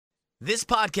This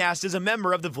podcast is a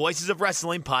member of the Voices of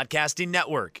Wrestling Podcasting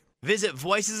Network. Visit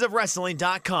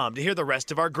voicesofwrestling.com to hear the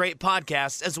rest of our great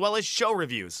podcasts, as well as show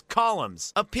reviews,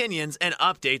 columns, opinions, and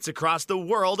updates across the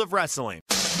world of wrestling.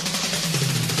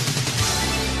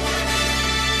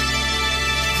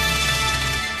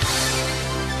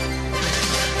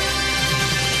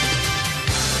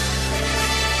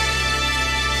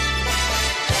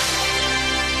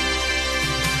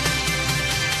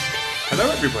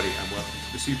 Hello everybody and welcome to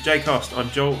the Super J-Cast. I'm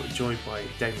Joel, joined by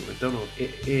Damien McDonald.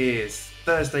 It is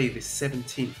Thursday the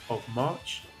 17th of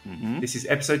March. This is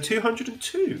episode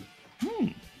 202.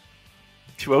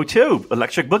 202,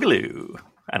 Electric Boogaloo.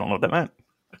 I don't know what that meant.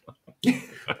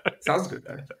 Sounds good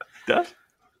though. Does?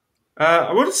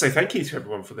 I want to say thank you to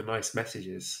everyone for the nice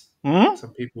messages.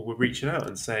 Some people were reaching out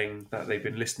and saying that they've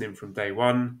been listening from day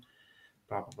one,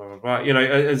 blah, blah, blah, blah, blah. You know,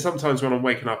 and sometimes when I'm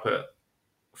waking up at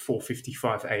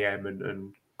 4:55 a.m.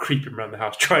 and creeping around the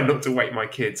house, trying not to wake my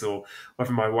kids, or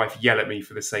having my wife yell at me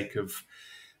for the sake of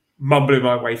mumbling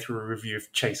my way through a review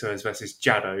of Chase Owens versus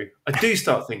Jado, I do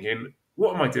start thinking,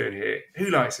 what am I doing here? Who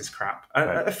likes this crap?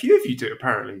 Right. A few of you do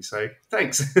apparently, so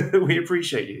thanks. We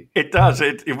appreciate you. It does.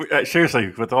 It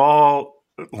seriously, with all,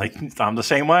 like, I'm the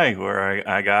same way, where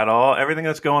I got everything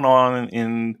that's going on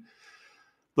in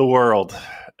the world.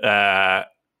 And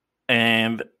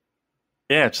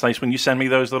yeah, it's nice when you send me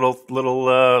those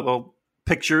little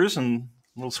pictures and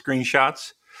little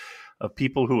screenshots of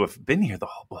people who have been here the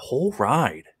whole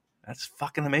ride. That's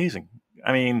fucking amazing.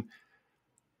 I mean,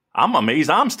 I'm amazed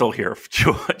I'm still here,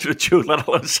 let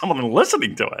alone someone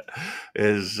listening to it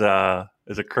is a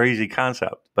crazy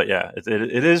concept. But yeah,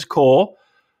 it is cool.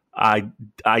 I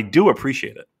do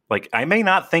appreciate it. Like, I may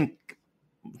not think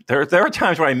there are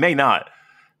times where I may not,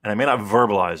 and I may not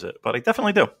verbalize it, but I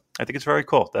definitely do. I think it's very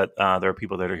cool that there are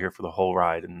people that are here for the whole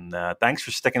ride. And thanks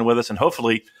for sticking with us. And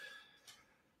hopefully,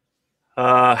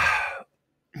 I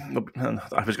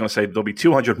was going to say there'll be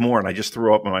 200 more, and I just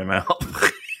threw up in my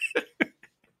mouth.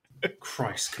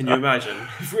 Christ, can you imagine?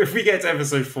 If we get to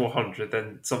episode 400,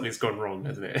 then something's gone wrong,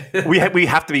 hasn't it? we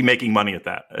have to be making money at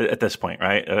this point,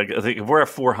 right? I think if we're at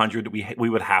 400, we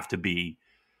would have to be,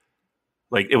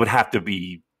 like, it would have to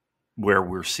be where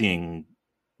we're seeing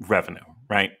revenue,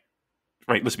 right?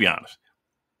 Right, let's be honest.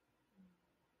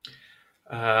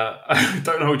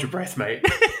 Don't hold your breath, mate.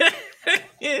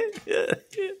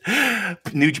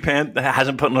 New Japan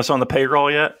hasn't put us on the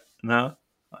payroll yet? No?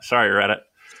 Sorry, Reddit.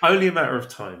 Only a matter of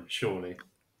time, surely.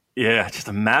 Yeah, just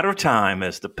a matter of time,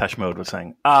 as Depeche Mode was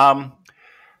saying.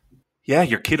 Yeah,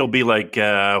 your kid will be like, 2,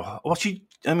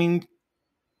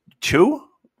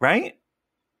 right?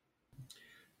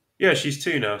 Yeah, she's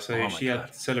 2 now, so she God.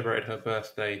 had celebrated her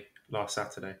birthday last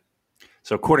Saturday.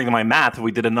 So according to my math, if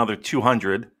we did another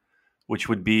 200, which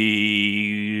would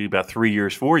be about 3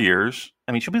 years, 4 years,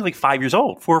 I mean, she'll be like 5 years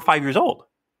old, 4 or 5 years old.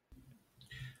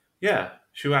 Yeah,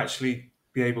 she'll actually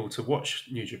be able to watch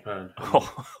New Japan and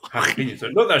have opinions.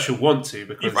 Not that she'll want to,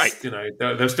 because right. You know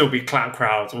there'll still be clap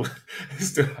crowds.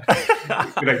 Still,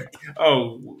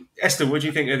 Esther, what do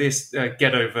you think of this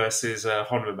Gedo versus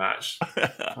Honma match?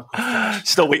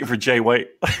 Still waiting for Jay White.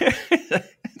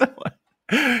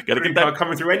 Got to get that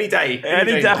coming through any day.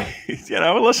 Any day. You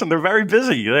know, listen, they're very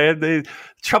busy. They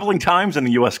troubling times in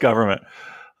the U.S. government.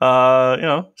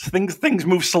 Things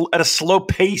move at a slow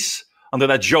pace under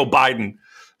that Joe Biden.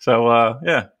 So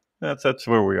that's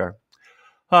where we are.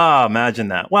 Imagine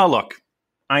that. Well, look,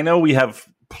 I know we have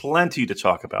plenty to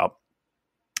talk about.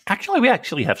 Actually, we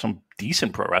have some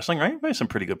decent pro wrestling, right? We have some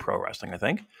pretty good pro wrestling, I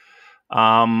think.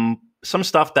 Some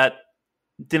stuff that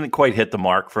didn't quite hit the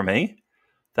mark for me,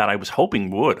 that I was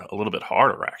hoping would a little bit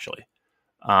harder, actually.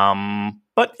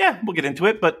 But yeah, we'll get into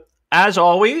it. But as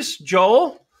always,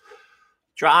 Joel,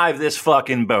 drive this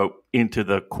fucking boat into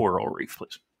the coral reef,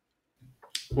 please.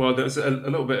 Well, there was a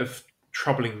little bit of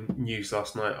troubling news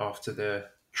last night after the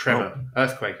tremor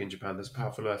earthquake in Japan. There's a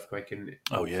powerful earthquake in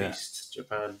northeast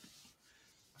Japan.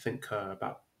 I think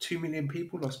about 2 million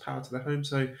people lost power to their homes.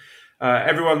 So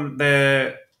everyone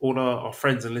there, all our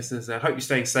friends and listeners there, hope you're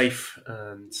staying safe,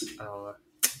 and our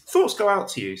thoughts go out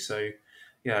to you. So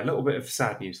yeah, a little bit of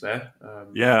sad news there. I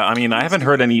mean, I haven't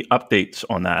heard any updates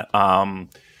on that.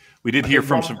 We did hear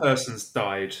from one person's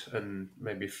died, and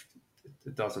maybe a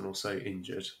dozen or so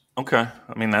injured. Okay, I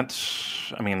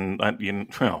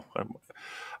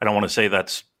don't want to say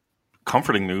that's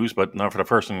comforting news, but not for the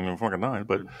person who fucking died.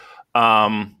 But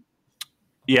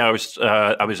I was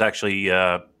actually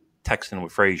texting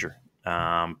with Frazier,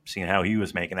 seeing how he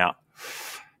was making out,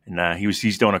 and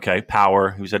he's doing okay.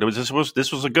 Power. He said this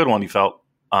was a good one. He felt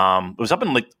it was up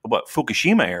in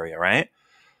Fukushima area, right?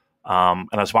 And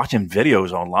I was watching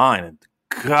videos online, and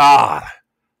God,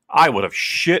 I would have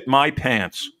shit my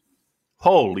pants.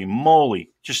 Holy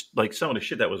moly. Just like some of the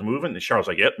shit that was moving. And Charles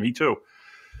was like, yep, me too.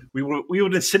 We would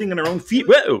have been sitting in our own feet.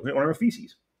 Whoa, on our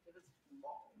feces.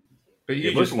 But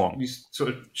it was long. You sort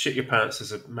of shit your pants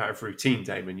as a matter of routine,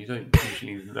 Damon. You don't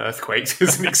usually need an earthquake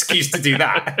as an excuse to do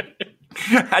that.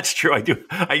 That's true. I do.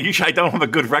 I don't have a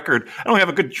good record. I don't have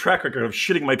a good track record of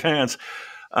shitting my pants.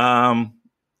 No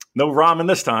ramen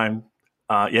this time.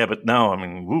 Yeah, but no. I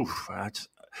mean, oof.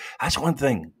 That's one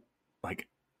thing. Like,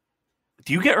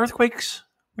 do you get earthquakes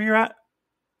where you're at?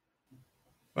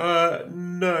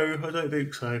 No, I don't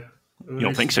think so. You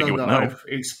don't think so? You would know. I've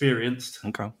experienced.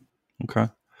 Okay.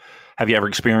 Have you ever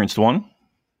experienced one?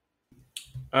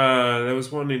 There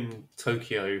was one in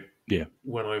Tokyo. Yeah.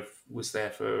 When I was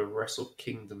there for Wrestle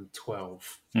Kingdom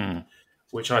 12,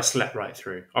 which I slept right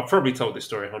through. I've probably told this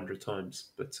story 100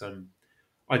 times, but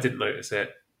I didn't notice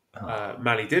it.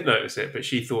 Mally did notice it, but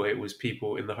she thought it was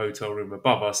people in the hotel room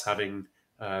above us having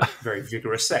very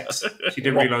vigorous sex. She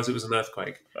didn't realize it was an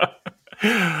earthquake.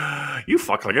 You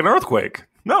fuck like an earthquake.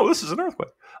 No, this is an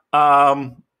earthquake.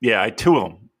 Yeah, I had two of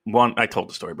them. One, I told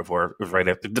the story before. It was right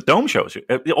after the Dome shows.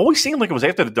 It always seemed like it was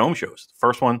after the Dome shows. The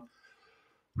first one,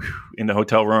 in the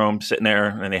hotel room, sitting there,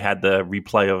 and they had the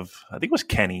replay of, I think it was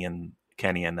Kenny and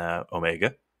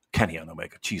Omega. Kenny and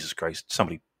Omega. Jesus Christ.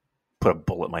 Somebody put a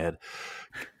bullet in my head.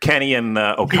 Kenny and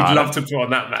Okada. He'd love to put on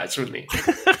that match, wouldn't he?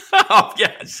 Oh,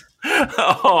 yes.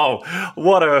 Oh,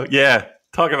 what a, yeah.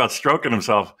 Talk about stroking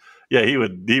himself. Yeah, he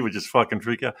would just fucking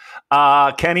freak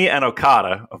out. Kenny and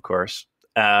Okada, of course.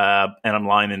 And I'm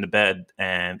lying in the bed,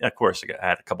 and of course I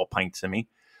had a couple pints in me,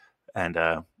 and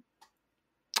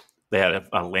they had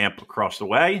a lamp across the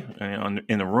way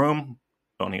in the room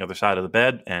on the other side of the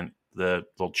bed, and the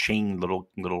little chain, little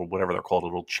whatever they're called,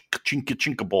 little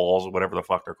chinka balls or whatever the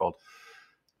fuck they're called.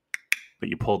 But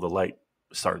you pulled the light,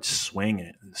 started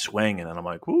swinging, and I'm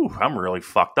like, ooh, I'm really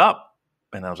fucked up.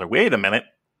 And I was like, wait a minute.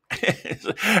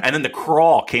 And then the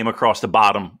crawl came across the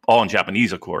bottom, all in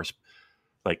Japanese, of course.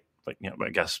 Like, I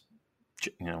guess,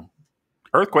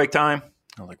 earthquake time.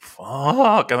 I was like,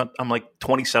 fuck. I'm like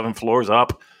 27 floors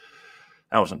up.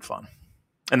 That wasn't fun.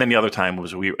 And then the other time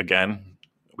was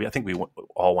I think we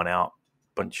all went out.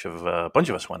 Bunch of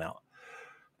us went out.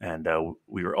 And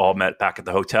we were all met back at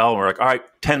the hotel. And we're like, all right,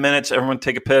 10 minutes. Everyone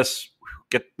take a piss.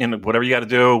 Get whatever you got to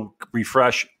do.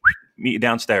 Refresh. Meet you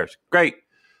downstairs. Great.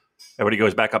 Everybody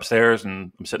goes back upstairs.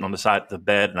 And I'm sitting on the side of the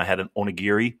bed. And I had an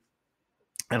onigiri.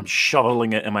 And I'm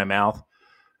shoveling it in my mouth.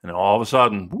 And then all of a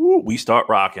sudden, we start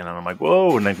rocking. And I'm like,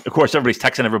 whoa. And then, of course, everybody's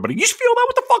texting everybody. You feel that?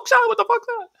 What the fuck's that? What the fuck's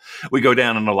that? We go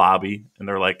down in the lobby. And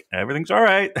they're like, everything's all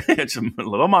right. It's a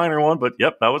little minor one. But,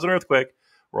 yep, that was an earthquake.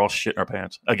 We're all shitting our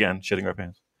pants. Again, shitting our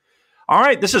pants. All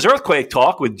right. This is Earthquake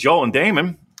Talk with Joel and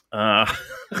Damon.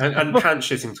 And pants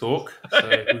shitting talk.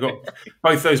 So we've got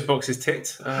both those boxes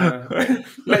ticked.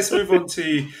 Let's move on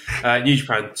to New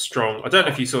Japan Strong. I don't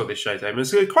know if you saw this show, Damon.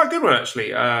 It's quite a good one,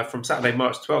 actually, from Saturday,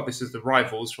 March 12th. This is the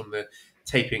Rivals from the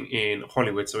taping in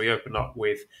Hollywood. So we open up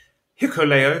with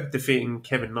Hikuleo defeating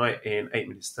Kevin Knight in 8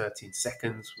 minutes 13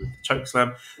 seconds with the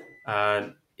chokeslam.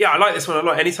 And yeah, I like this one a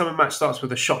lot. Anytime a match starts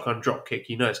with a shotgun drop kick,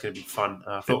 you know it's going to be fun.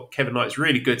 I thought Kevin Knight is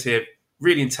really good here.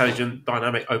 Really intelligent,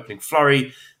 dynamic opening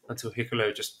flurry until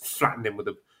Hikuleo just flattened him with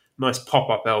a nice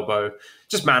pop-up elbow.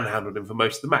 Just manhandled him for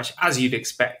most of the match, as you'd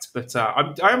expect. But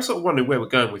I am sort of wondering where we're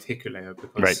going with Hikuleo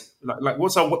because, like,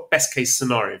 what's our best-case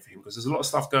scenario for him? Because there's a lot of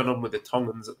stuff going on with the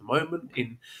Tongans at the moment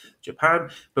in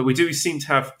Japan, but we do seem to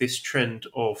have this trend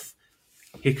of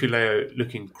Hikuleo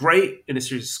looking great in a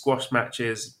series of squash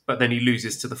matches, but then he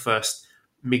loses to the first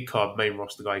mid-card main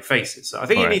roster guy he faces. So I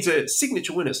think he needs a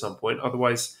signature win at some point,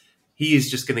 otherwise he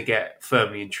is just going to get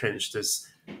firmly entrenched as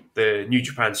the New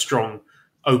Japan Strong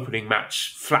opening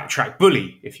match flat track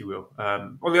bully, if you will.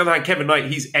 On the other hand, Kevin Knight,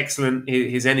 he's excellent.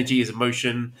 His energy, his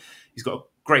emotion, he's got a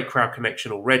great crowd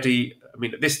connection already. I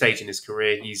mean, at this stage in his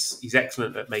career, he's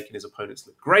excellent at making his opponents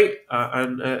look great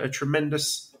and a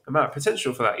tremendous amount of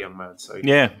potential for that young man. So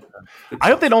yeah, I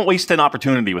hope they don't waste an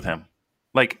opportunity with him.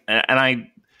 Like,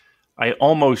 and I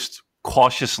almost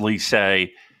cautiously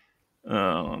say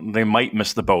they might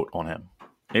miss the boat on him.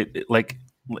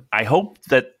 I hope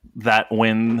that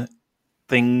when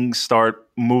things start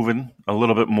moving a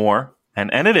little bit more,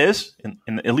 and it is,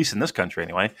 in at least in this country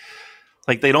anyway,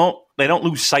 like they don't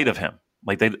lose sight of him.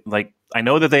 I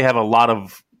know that they have a lot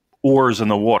of oars in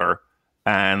the water,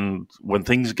 and when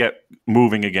things get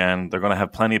moving again, they're going to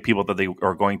have plenty of people that they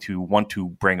are going to want to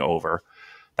bring over.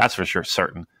 That's for sure,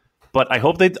 certain. But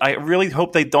I really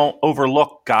hope they don't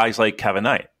overlook guys like Kevin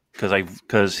Knight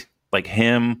because like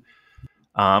him,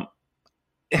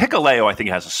 Hikuleo I think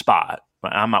has a spot,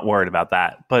 I'm not worried about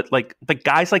that. But like the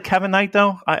guys like Kevin Knight,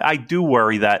 though, I do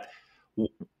worry that,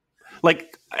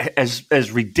 like,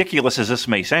 as ridiculous as this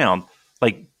may sound,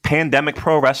 like pandemic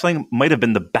pro wrestling might have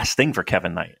been the best thing for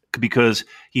Kevin Knight because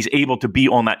he's able to be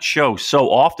on that show so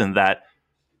often that,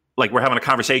 like, we're having a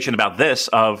conversation about this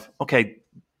of, okay,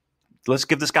 let's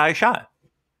give this guy a shot.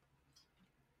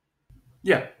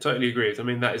 Yeah, totally agree. I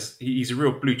mean, he's a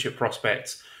real blue chip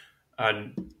prospect,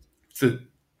 and the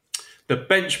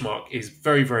benchmark is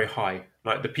very, very high.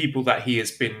 Like the people that he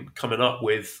has been coming up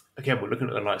with, again, we're looking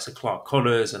at the likes of Clark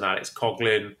Connors and Alex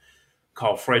Coughlin,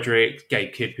 Carl Frederick,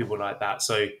 Gabe Kidd, people like that.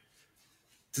 So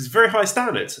there's very high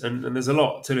standards and there's a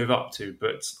lot to live up to,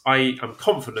 but I am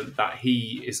confident that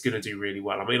he is going to do really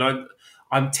well. I mean,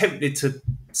 I'm tempted to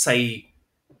say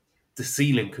the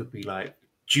ceiling could be like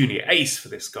Junior Ace for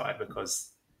this guy because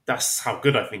that's how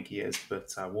good I think he is,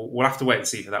 but we'll have to wait and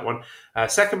see for that one.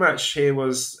 Second match here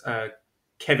was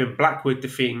Kevin Blackwood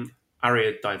defeating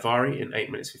Arya Daivari in 8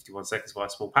 minutes 51 seconds via a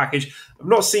small package. I've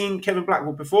not seen Kevin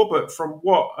Blackwood before, but from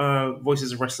what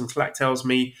Voices of Wrestling Select tells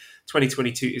me,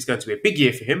 2022 is going to be a big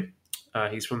year for him.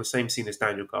 He's from the same scene as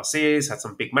Daniel Garcia. He's had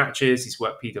some big matches. He's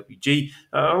worked PWG.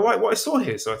 I like what I saw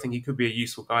here, so I think he could be a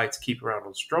useful guy to keep around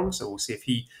on Strong, so we'll see if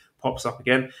he pops up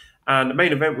again. And the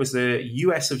main event was the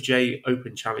US of J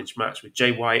Open Challenge match with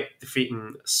Jay White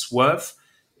defeating Swerve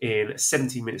in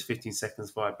 17 minutes 15 seconds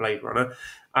via Blade Runner.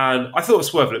 And I thought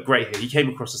Swerve looked great here. He came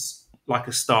across as like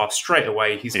a star straight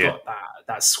away. He's got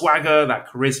that swagger, that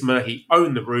charisma. He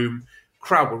owned the room.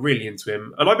 Crowd were really into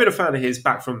him. And I've been a fan of his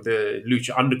back from the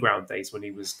Lucha Underground days when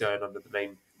he was going under the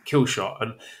name Killshot.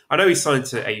 And I know he's signed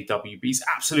to AEW, but he's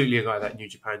absolutely a guy that New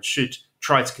Japan should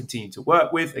try to continue to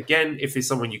work with. Again, if it's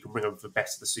someone you can bring over for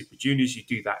Best of the Super Juniors, you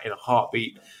do that in a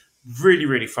heartbeat. Really,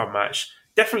 really fun match.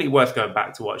 Definitely worth going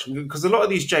back to watch because a lot of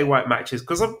these Jay White matches,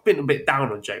 because I've been a bit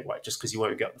down on Jay White just because he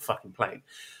won't get on the fucking plane.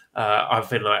 I've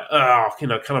been like,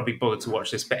 can I be bothered to watch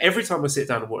this? But every time I sit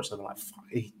down and watch them, I'm like, fuck,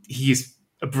 he is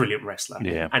a brilliant wrestler.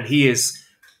 Yeah. And he is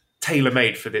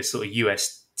tailor-made for this sort of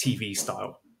US TV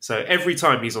style. So every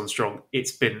time he's on Strong,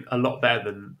 it's been a lot better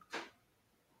than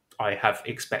I have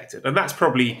expected. And that's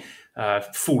probably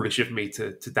foolish of me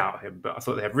to doubt him, but I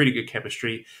thought they have really good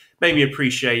chemistry. Made me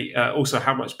appreciate also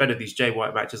how much better these Jay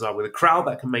White matches are with a crowd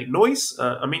that can make noise.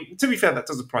 I mean, to be fair, that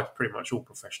does apply to pretty much all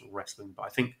professional wrestling, but I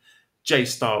think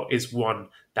Jay's style is one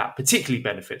that particularly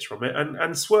benefits from it.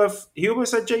 And Swerve, he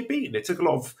almost had Jay beaten. It took a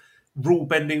lot of rule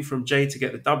bending from Jay to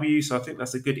get the W, so I think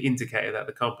that's a good indicator that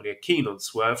the company are keen on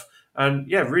Swerve. And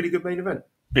yeah, really good main event.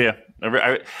 Yeah,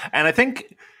 and I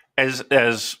think as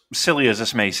silly as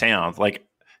this may sound, like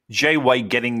Jay White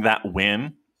getting that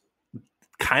win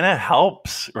kind of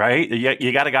helps, right?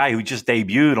 You got a guy who just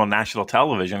debuted on national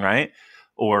television, right?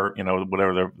 Or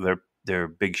whatever their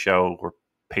big show or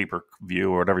pay-per-view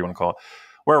or whatever you want to call it,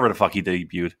 wherever the fuck he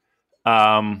debuted.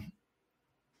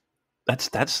 That's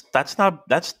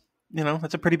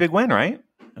a pretty big win, right?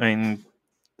 I mean,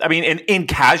 in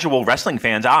casual wrestling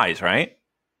fans' eyes, right?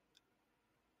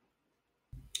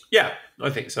 Yeah, I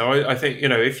think so. I think, a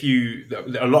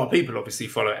lot of people obviously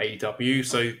follow AEW,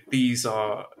 so these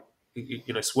are,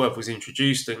 Swerve was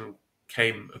introduced and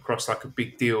came across like a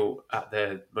big deal at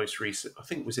their most recent, I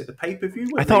think, was it the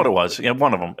pay-per-view? I thought it was. Yeah,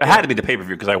 one of them. It had to be the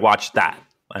pay-per-view because I watched that.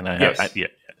 And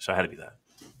so it had to be that.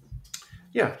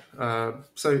 Yeah.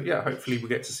 Hopefully we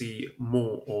get to see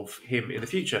more of him in the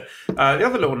future. The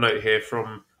other little note here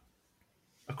from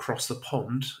across the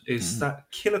pond is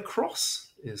that Killer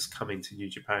Cross is coming to New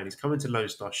Japan. He's coming to Lone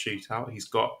Star Shootout. He's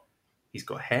got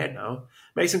hair now.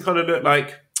 Makes him kind of look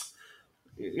like,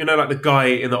 like the guy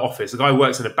in the office, the guy who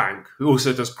works in a bank who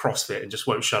also does CrossFit and just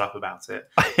won't shut up about it.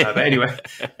 But anyway,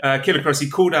 Killer Cross, he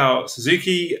called out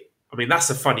Suzuki. I mean, that's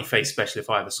a funny face special if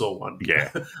I ever saw one.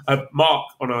 Yeah. Mark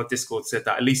on our Discord said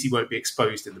that at least he won't be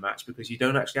exposed in the match because you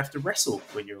don't actually have to wrestle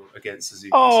when you're against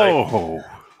Suzuki. Oh. So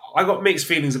I got mixed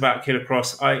feelings about Killer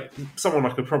Cross. Someone I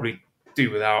could probably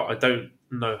do without. I don't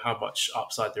know how much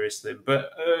upside there is to him. But,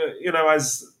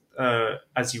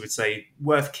 as you would say,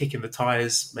 worth kicking the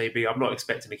tires, maybe. I'm not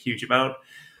expecting a huge amount.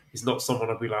 He's not someone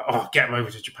I'd be like, get him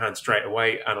over to Japan straight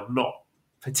away. And I'm not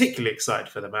particularly excited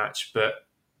for the match, but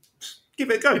give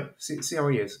it a go. See how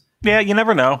he is. Yeah, you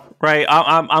never know, right?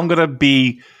 I'm going to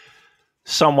be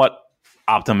somewhat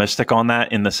optimistic on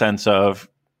that in the sense of,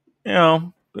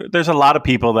 there's a lot of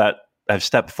people that have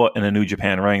stepped foot in a New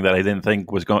Japan ring that I didn't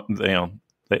think was going,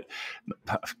 that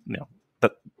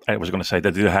I was going to say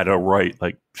that they had a right,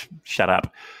 like, shut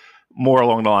up. More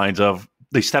along the lines of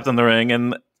they stepped in the ring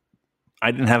and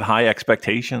I didn't have high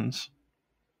expectations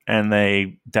and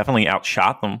they definitely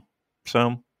outshot them.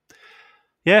 So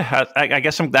Yeah, I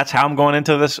guess that's how I'm going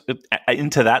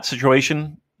into that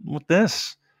situation with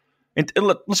this. And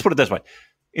let's put it this way: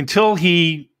 until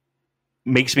he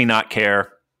makes me not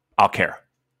care, I'll care.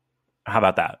 How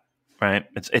about that? Right?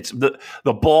 It's the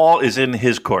ball is in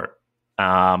his court,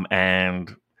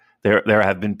 and there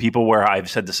have been people where I've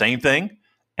said the same thing,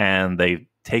 and they've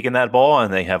taken that ball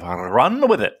and they have run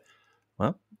with it.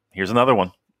 Well, here's another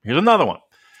one. There's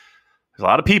a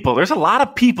lot of people. There's a lot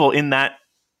of people in that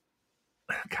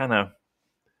kind of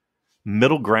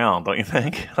middle ground, don't you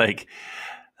think? Like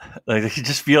it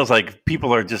just feels like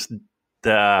people are just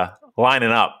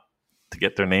lining up to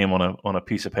get their name on a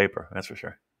piece of paper. That's for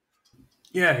sure.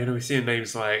 Yeah, we're seeing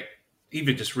names like,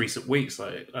 even just recent weeks,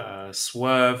 like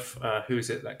Swerve, who is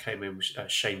it that came in?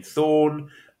 Shane Thorne,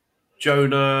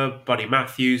 Jonah, Buddy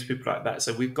Matthews, people like that.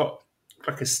 So we've got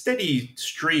like a steady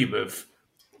stream of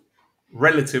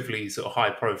relatively sort of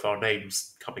high-profile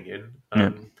names coming in.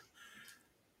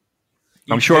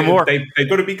 I'm sure more. They've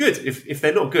got to be good. If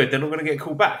they're not good, they're not going to get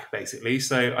called back, basically.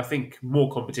 So I think more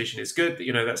competition is good.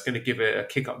 That's going to give a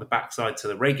kick up the backside to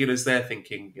the regulars there,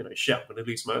 thinking, shit, I'm going to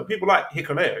lose my... People like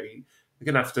Hikuleo, they're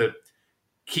going to have to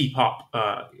keep up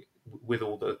with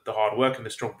all the hard work and the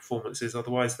strong performances.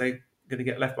 Otherwise, they're going to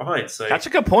get left behind. So that's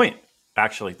a good point,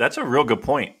 actually. That's a real good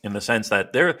point in the sense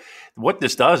that what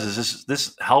this does is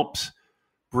this helps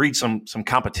breed some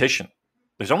competition.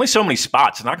 There's only so many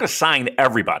spots. It's not going to sign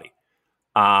everybody.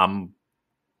 There's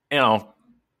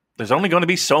only going to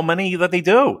be so many that they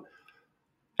do.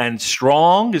 And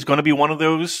Strong is going to be one of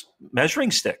those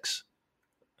measuring sticks.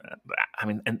 I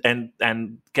mean,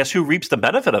 and guess who reaps the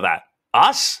benefit of that?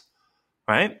 Us,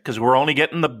 right? Because we're only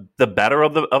getting the better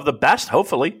of the best,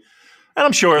 hopefully. And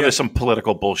I'm sure there's some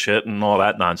political bullshit and all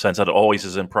that nonsense that always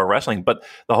is in pro wrestling. But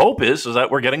the hope is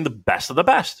that we're getting the best of the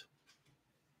best.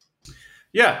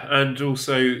 Yeah, and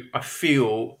also I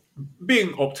feel,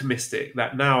 being optimistic,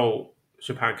 that now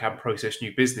Japan can process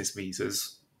new business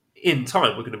visas. In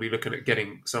time, we're going to be looking at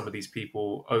getting some of these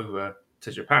people over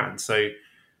to Japan. So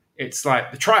it's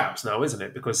like the tryouts now, isn't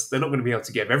it? Because they're not going to be able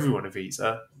to give everyone a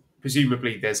visa.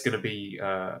 Presumably, there's going to be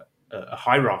a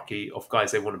hierarchy of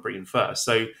guys they want to bring in first.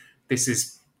 So this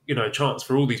is, a chance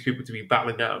for all these people to be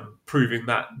battling out and proving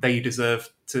that they deserve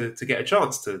to get a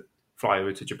chance to fly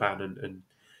over to Japan and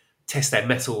test their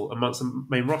mettle amongst the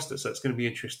main roster. So it's going to be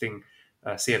interesting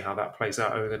seeing how that plays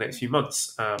out over the next few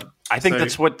months. I think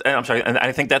that's what I'm sorry, and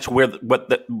I think that's where what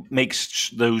that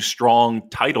makes those strong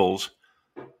titles.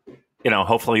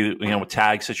 Hopefully, with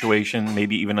tag situation,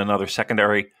 maybe even another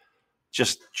secondary.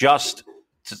 Just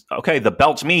okay. The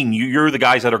belts mean you're the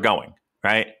guys that are going,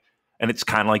 right? And it's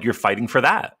kind of like you're fighting for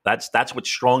that. That's what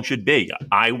strong should be.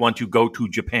 I want to go to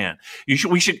Japan. It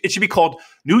should be called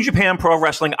New Japan Pro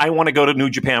Wrestling. I want to go to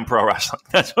New Japan Pro Wrestling.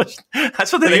 That's what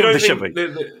the name of the should be.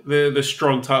 The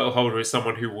strong title holder is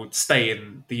someone who would stay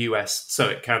in the US so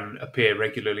it can appear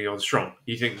regularly on Strong.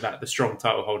 You think that the strong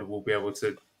title holder will be able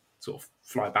to sort of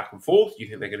fly back and forth? You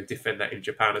think they're going to defend that in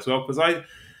Japan as well? Because I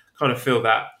kind of feel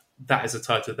that is a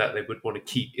title that they would want to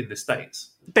keep in the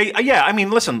States.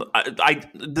 Listen,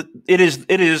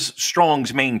 it is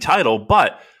Strong's main title,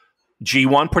 but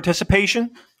G1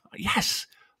 participation, yes.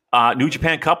 New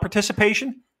Japan Cup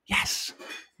participation, yes.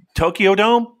 Tokyo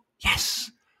Dome,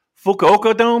 yes.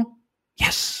 Fukuoka Dome,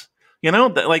 yes.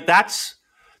 That's,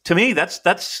 to me,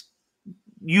 that's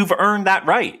you've earned that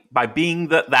right by being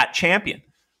that champion.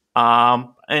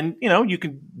 And you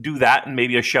can do that in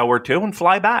maybe a show or two and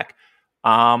fly back.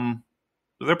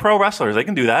 They're pro wrestlers. They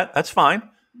can do that. That's fine.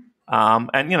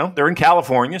 And they're in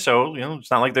California, so it's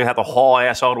not like they have to haul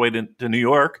ass all the way to New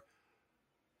York.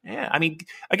 Yeah, I mean,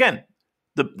 again,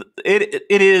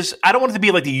 it is. I don't want it to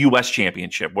be like the U.S.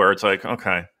 Championship, where it's like,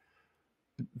 okay,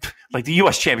 like the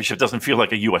U.S. Championship doesn't feel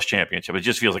like a U.S. Championship. It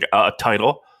just feels like a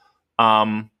title.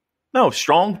 No,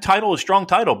 strong title is strong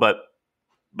title, but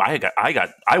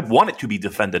I want it to be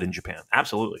defended in Japan.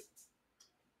 Absolutely.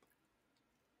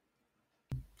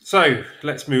 So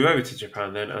let's move over to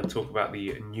Japan then and talk about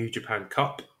the New Japan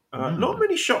Cup. Not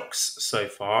many shocks so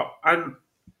far. And,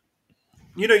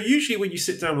 usually when you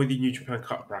sit down with the New Japan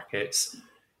Cup brackets,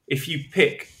 if you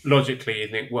pick logically, you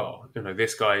think, well,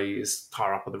 this guy is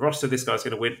higher up on the roster, this guy's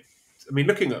going to win. I mean,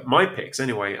 looking at my picks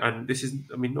anyway, and this is,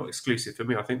 not exclusive for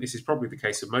me, I think this is probably the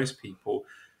case of most people,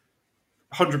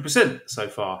 100% so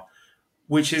far,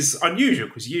 which is unusual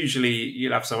because usually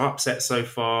you'll have some upsets so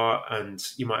far and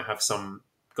you might have some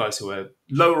guys who are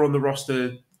lower on the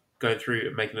roster going through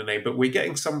and making a name, but we're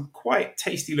getting some quite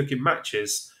tasty looking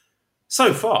matches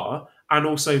so far and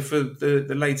also for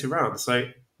the later rounds. So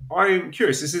I'm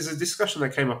curious, this is a discussion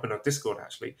that came up in our Discord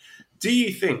actually. Do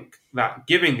you think that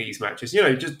giving these matches,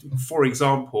 just for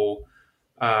example,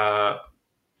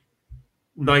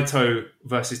 Naito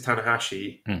versus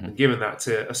Tanahashi, and given that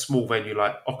to a small venue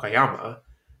like Okayama,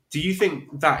 do you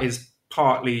think that is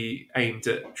partly aimed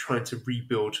at trying to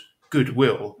rebuild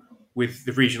goodwill with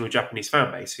the regional Japanese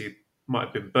fan base who might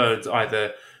have been burned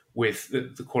either with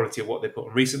the quality of what they put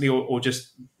on recently or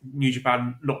just New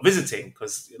Japan not visiting?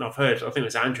 Because I've heard, I think it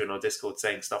was Andrew in our Discord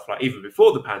saying stuff like, even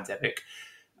before the pandemic,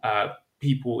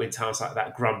 people in towns like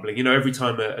that grumbling, every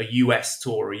time a US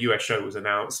tour or a US show was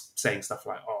announced, saying stuff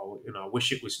like, I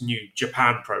wish it was New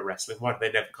Japan Pro Wrestling. Why did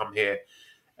they never come here?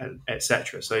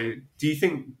 Etc. So do you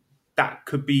think that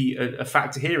could be a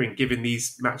factor here in giving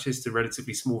these matches to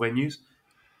relatively small venues?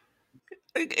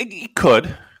 It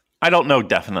could. I don't know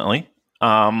definitely.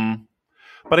 But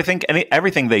I think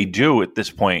everything they do at this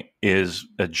point is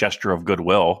a gesture of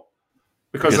goodwill.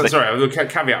 Because the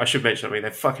caveat I should mention,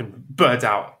 they've fucking burned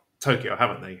out Tokyo,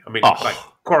 haven't they? Like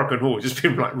Korakuen Hall has just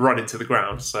been run into the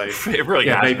ground. So it really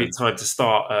maybe it's time to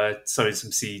start sowing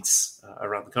some seeds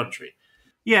around the country.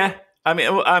 Yeah.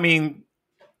 I mean,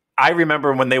 I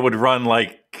remember when they would run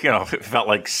it felt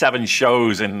like 7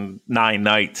 shows in 9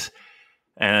 nights.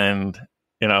 And,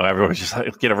 everyone was just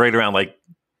right around like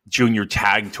junior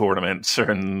tag tournaments.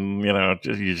 And,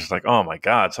 you're just like, oh my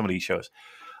God, some of these shows.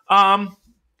 I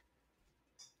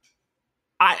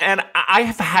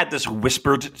have had this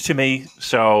whispered to me,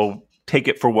 so take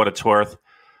it for what it's worth.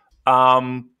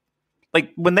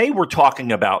 Like when they were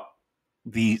talking about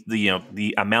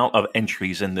the amount of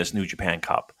entries in this New Japan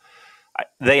Cup,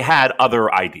 they had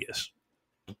other ideas,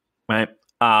 right?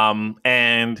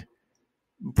 And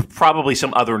probably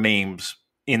some other names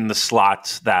in the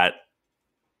slots that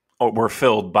were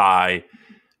filled by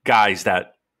guys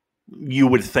that you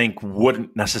would think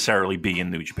wouldn't necessarily be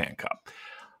in New Japan Cup.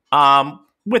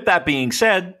 With that being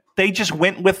said, they just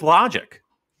went with logic.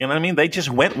 You know what I mean? They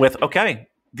just went with, okay,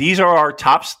 these are our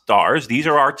top stars. These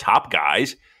are our top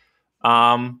guys.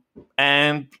 And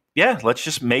yeah, let's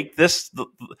just make this the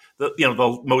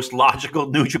most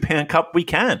logical New Japan Cup we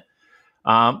can.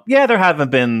 There haven't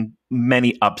been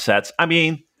many upsets.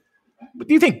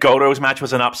 Do you think Goto's match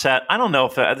was an upset? I don't know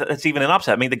if that's even an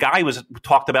upset. The guy was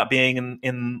talked about being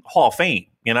in Hall of Fame,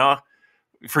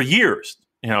 for years,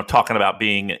 talking about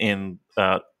being in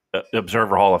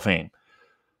Observer Hall of Fame.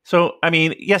 So,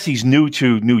 yes, he's new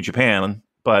to New Japan,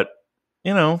 but,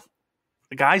 the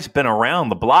guy's been around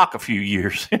the block a few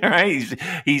years, right?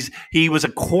 He was a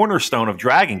cornerstone of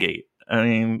Dragon Gate.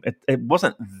 It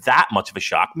wasn't that much of a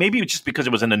shock. Maybe it's just because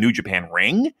it was in a New Japan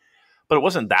ring, but it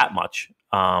wasn't that much.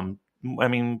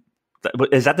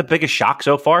 Is that the biggest shock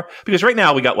so far? Because right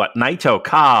now we got what? Naito,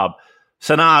 Cobb,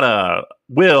 Sonata,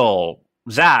 Will,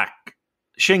 Zach,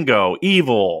 Shingo,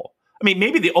 Evil.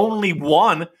 Maybe the only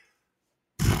one.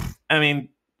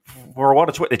 For what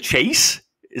it's worth, the Chase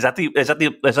is that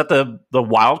the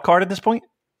wild card at this point?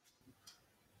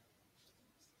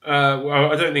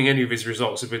 Well, I don't think any of his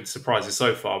results have been surprises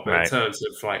so far. But in terms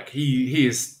of he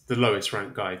is the lowest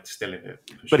ranked guy still in it.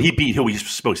 But he beat who he's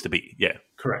supposed to beat. Yeah,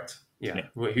 correct. Yeah.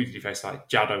 Well, who did he face? Like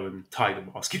Jado and Tiger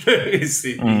Mask. He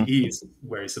is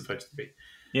where he's supposed to be.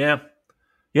 Yeah.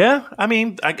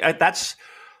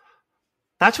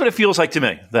 That's what it feels like to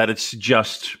me. That it's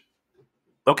just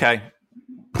okay.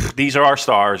 These are our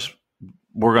stars.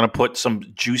 We're going to put some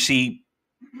juicy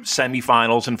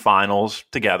semifinals and finals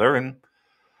together, and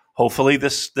hopefully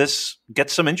this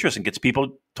gets some interest and gets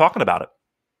people talking about it.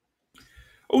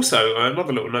 Also,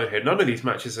 another little note here. None of these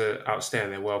matches are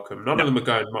outstanding. They're welcome. None of them are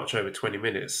going much over 20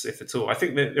 minutes, if at all. I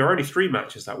think that there are only 3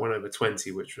 matches that went over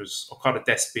 20, which was Okada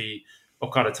Despy,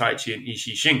 Okada Taichi, and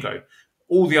Ishii Shingo.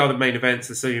 All the other main events,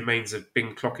 the semi-mains, have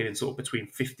been clocking in sort of between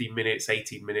 15 minutes,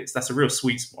 18 minutes. That's a real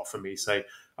sweet spot for me. So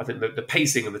I think the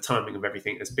pacing and the timing of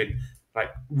everything has been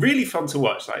really fun to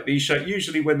watch. These shows,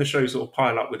 usually when the shows sort of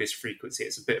pile up with this frequency,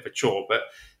 it's a bit of a chore. But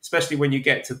especially when you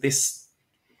get to this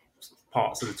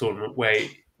parts of the tournament where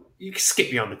you can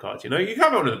skip the undercard, you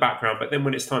have it on in the background, but then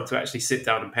when it's time to actually sit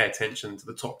down and pay attention to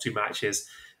the top 2 matches,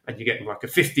 and you're getting like a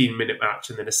 15-minute match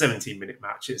and then a 17-minute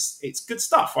match, it's good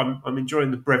stuff. I'm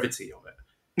enjoying the brevity of it.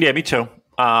 Yeah, me too.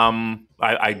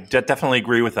 I definitely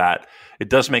agree with that. It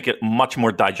does make it much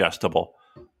more digestible.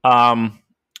 And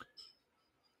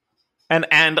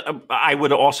I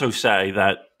would also say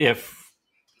that if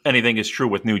anything is true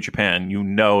with New Japan,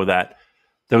 that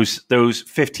those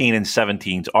 15 and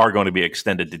 17s are going to be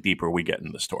extended the deeper we get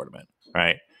in this tournament,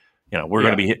 right? We're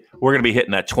going to be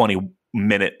hitting that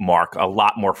 20-minute mark a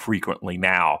lot more frequently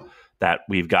now that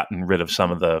we've gotten rid of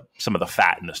some of the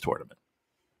fat in this tournament.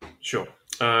 Sure.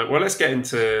 Well, let's get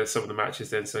into some of the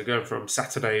matches then. So going from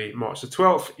Saturday, March the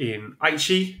 12th in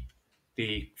Aichi,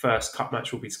 the first cup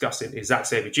match we'll be discussing is Zack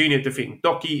Sabre Jr. defeating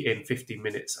Doki in 15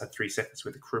 minutes and 3 seconds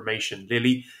with a cremation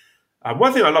lily.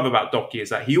 One thing I love about Doki is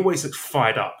that he always looks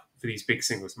fired up for these big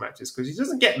singles matches because he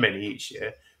doesn't get many each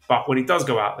year. But when he does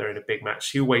go out there in a big match,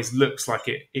 he always looks like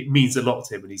it means a lot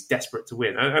to him and he's desperate to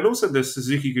win. And also the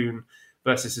Suzuki-gun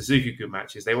versus Suzuki-gun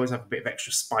matches, they always have a bit of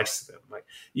extra spice to them. Like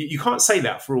you can't say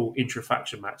that for all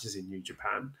intra-faction matches in New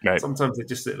Japan. Right. Sometimes they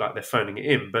just look like they're phoning it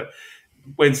in. But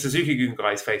when Suzuki-gun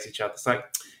guys face each other, it's like,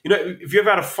 if you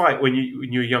ever had a fight when you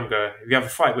were younger, if you have a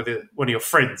fight with one of your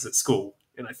friends at school,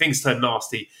 things turn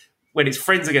nasty. When it's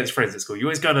friends against friends at school, you're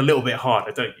always going a little bit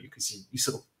harder, don't you? Because you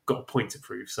sort of got a point to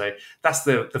prove. So that's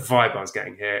the vibe I was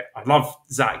getting here. I love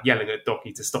Zack yelling at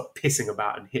Doki to stop pissing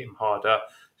about and hit him harder.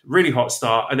 Really hot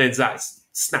start. And then Zack's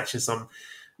snatching some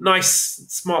nice,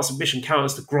 smart submission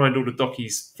counters to grind all the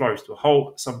Doki's flourish to a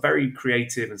halt. Some very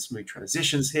creative and smooth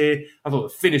transitions here. I thought the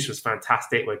finish was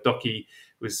fantastic, where Doki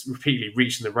was repeatedly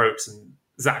reaching the ropes and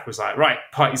Zack was like, right,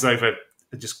 party's over,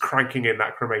 and just cranking in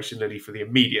that cremation lily for the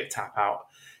immediate tap out.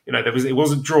 It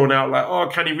wasn't drawn out like, oh,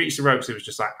 can he reach the ropes? It was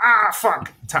just like,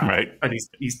 fuck, tap, right. And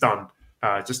he's done.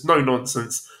 Just no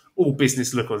nonsense, all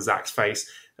business look on Zack's face.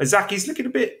 And Zack is looking a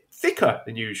bit thicker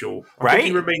than usual. I think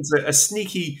he remains a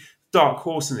sneaky dark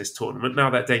horse in this tournament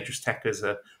now that Dangerous Tekkers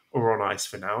are on ice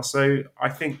for now. So I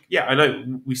think, I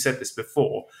know we said this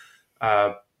before,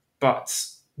 but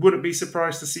wouldn't be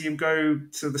surprised to see him go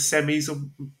to the semis or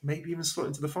maybe even slot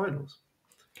into the finals.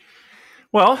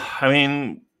 Well, I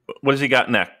mean, what has he got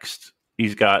next?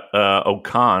 He's got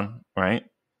Okan, right?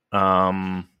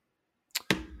 Okan's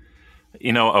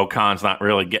not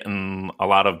really getting a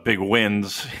lot of big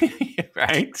wins,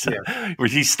 right? Yeah.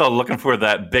 He's still looking for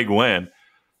that big win.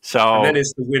 So, and then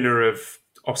it's the winner of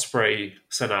Ospreay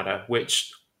Sonata,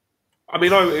 which, I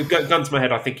mean, gun to my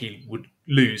head, I think he would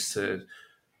lose to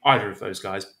either of those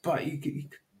guys, but you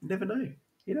never know.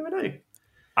 You never know.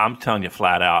 I'm telling you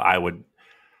flat out, I would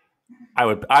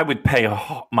pay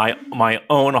my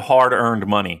own hard-earned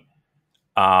money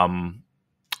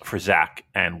for Zack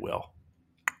and Will.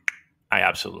 I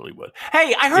absolutely would.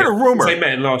 Hey, I heard a rumor. They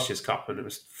met in last year's Cup, and it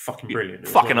was fucking brilliant.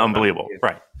 Fucking unbelievable,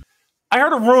 right? I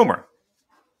heard a rumor.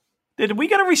 Did we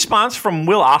get a response from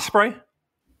Will Ospreay?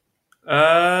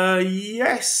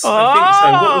 Yes, I think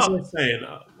so. What was I saying?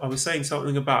 I was saying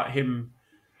something about him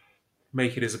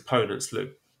making his opponents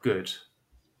look good.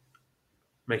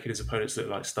 Making his opponents look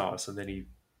like stars, and then he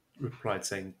replied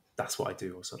saying, "That's what I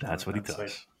do," or something. That's like what that. he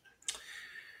does.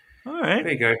 So, all right,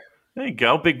 there you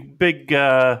go.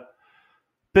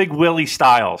 Big Willie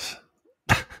Styles.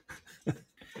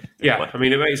 Yeah, I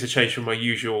mean, it makes a change from my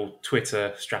usual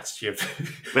Twitter strategy of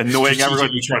annoying everyone,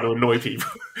 trying to annoy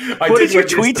people. What did you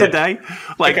tweet today?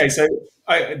 Okay, so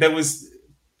there was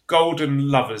Golden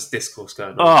Lovers discourse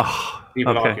going on.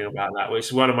 People arguing about that, which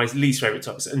is one of my least favorite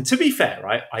topics. And to be fair,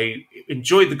 right, I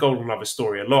enjoyed the Golden Lovers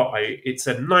story a lot. It's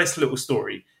a nice little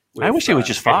story. I wish they would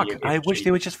just fuck. I wish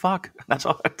they would just fuck. That's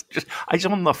all. I just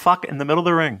want them to fuck in the middle of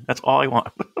the ring. That's all I want.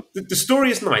 The story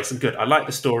is nice and good. I like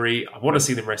the story. I want to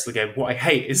see them wrestle again. What I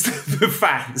hate is the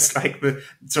fans.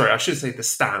 I should say the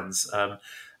stands.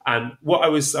 And what I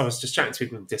was just chatting to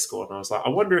people in Discord, and I was like, I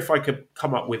wonder if I could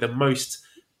come up with a most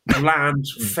bland,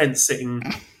 fence-sitting,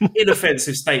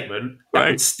 inoffensive statement that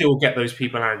would still get those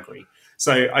people angry.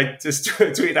 So I just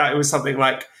tweeted out, it was something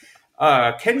like,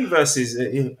 Kenny versus,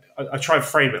 I try and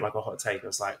frame it like a hot take. I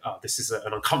was like, this is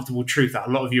an uncomfortable truth that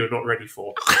a lot of you are not ready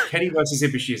for. Kenny versus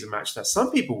Ibushi is a match that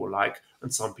some people will like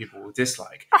and some people will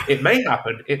dislike. It may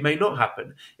happen. It may not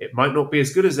happen. It might not be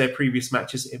as good as their previous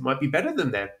matches. It might be better than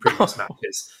their previous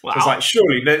matches. Wow. So it's like,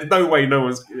 surely there's no way no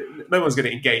one's going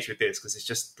to engage with this because it's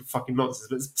just fucking nonsense.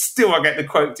 But still I get the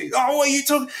quote, oh, what are you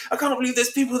talking? I can't believe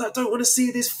there's people that don't want to see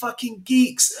this fucking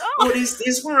geeks. What is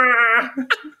this?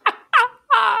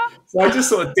 So I just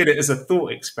sort of did it as a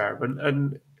thought experiment,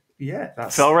 and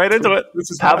that fell right into it.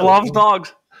 Pavlov's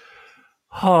dogs.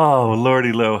 Oh,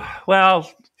 lordy Lou. Well,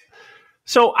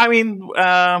 so I mean,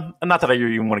 not that I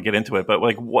even want to get into it, but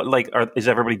is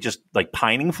everybody just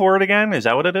pining for it again? Is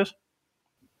that what it is?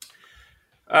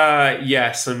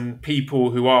 Yes, and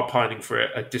people who are pining for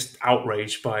it are just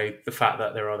outraged by the fact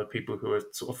that there are other people who are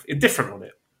sort of indifferent on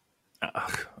it.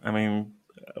 I mean,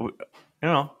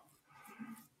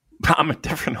 I'm a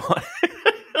different one.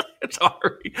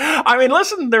 Sorry. I mean,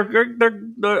 listen, the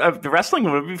wrestling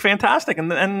would be fantastic,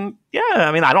 and I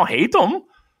mean, I don't hate them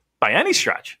by any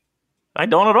stretch. I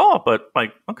don't at all. But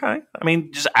okay, I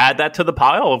mean, just add that to the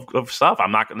pile of stuff.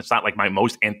 It's not like my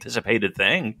most anticipated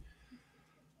thing.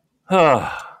 Okay,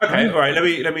 all right.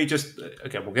 Let me just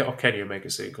we'll get off Kenny Omega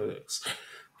soon because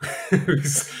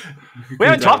We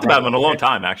haven't talked about him in a long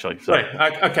time, actually. So.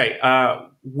 Right. Okay.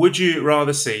 Would you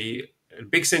rather see a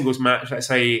big singles match, let's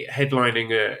say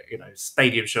headlining a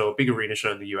stadium show, a big arena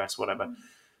show in the US, whatever,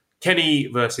 Kenny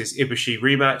versus Ibushi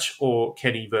rematch, or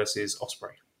Kenny versus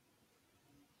Ospreay?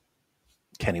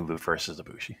 Kenny versus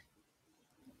Ibushi.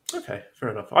 Okay, fair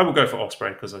enough. I will go for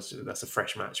Ospreay because that's a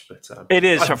fresh match. But it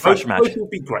is a fresh match. Both would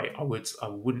be great. I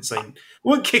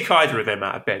wouldn't kick either of them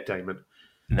out of bed, Damon.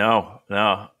 No.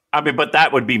 I mean, but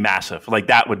that would be massive. Like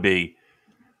that would be.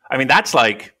 I mean, that's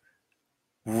like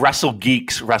Wrestle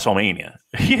Geeks WrestleMania.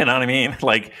 You know what I mean?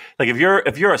 Like if you're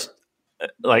a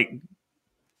like,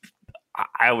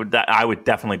 I would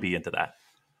definitely be into that.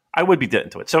 I would be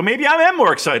into it. So maybe I am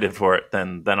more excited for it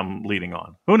than I'm leading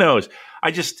on. Who knows?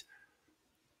 I just.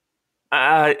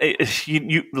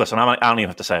 You listen. I don't even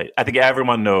have to say. I think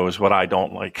everyone knows what I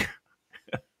don't like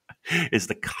is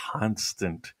the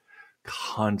constant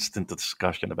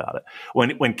discussion about it.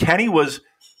 When Kenny was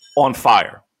on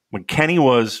fire, when Kenny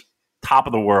was top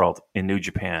of the world in New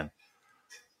Japan,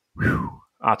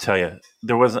 I'll tell you,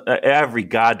 there was every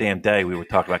goddamn day we would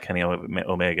talk about Kenny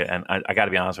Omega, and I got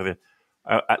to be honest with you,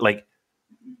 like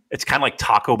it's kind of like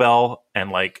Taco Bell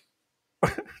and like.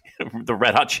 The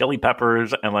Red Hot Chili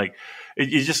Peppers, and like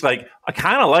you just like I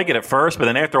kind of like it at first, but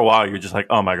then after a while you're just like,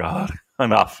 oh my god,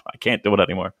 enough! I can't do it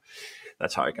anymore.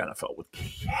 That's how I kind of felt with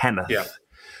Kenneth. Yeah,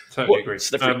 totally agree.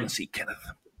 The frequency, Kenneth.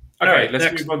 Okay, right,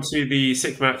 let's move on to the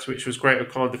sixth match, which was Great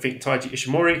O'Khan defeating Taiji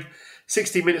Ishimori,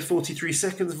 16 minutes 43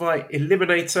 seconds via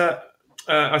Eliminator.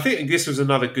 I think this was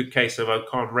another good case of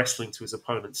O'Khan wrestling to his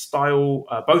opponent's style.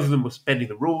 Both of them were bending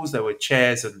the rules. There were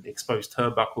chairs and exposed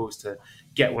turnbuckles to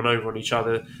get one over on each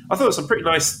other. I thought it was some pretty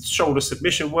nice shoulder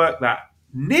submission work that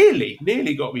nearly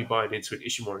got me buying into an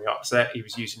Ishimori upset. He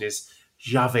was using his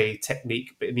Jave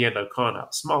technique, but in the end, O'Khan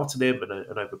outsmarted him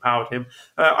and overpowered him.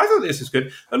 I thought this was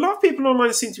good. A lot of people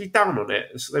online seem to be down on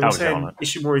it. They were saying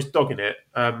Ishimori's dogging it.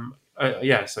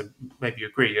 So maybe you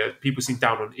agree. People seem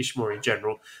down on Ishimori in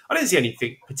general. I didn't see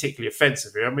anything particularly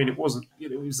offensive here. I mean, it wasn't.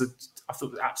 I thought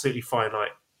it was absolutely fine,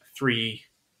 like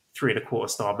 3.25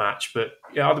 star match. But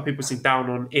yeah, other people seem down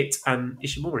on it and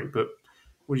Ishimori. But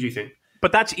what do you think?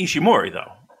 But that's Ishimori,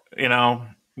 though. You know,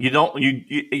 you don't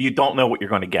know what you're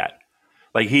going to get.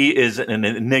 Like he is an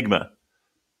enigma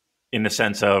in the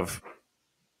sense of,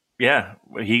 yeah,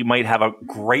 he might have a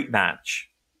great match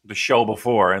the show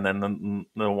before and then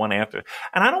the one after.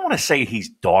 And I don't want to say he's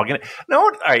dogging it. No,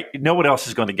 all right, no one else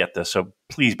is going to get this, so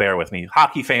please bear with me.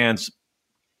 Hockey fans,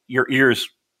 your ears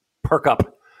perk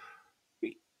up.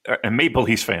 And Maple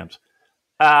Leafs fans.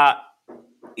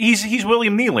 He's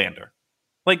William Nylander.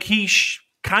 Like he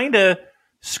kind of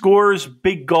scores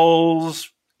big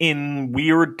goals in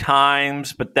weird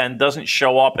times, but then doesn't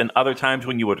show up in other times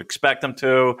when you would expect him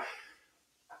to.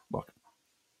 Look,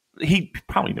 he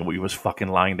probably knew he was fucking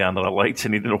lying down to the lights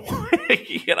and he didn't want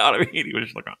to, you know what I mean? He was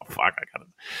just like, oh, fuck, I got to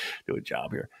do a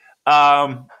job here.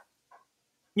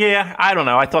 Yeah, I don't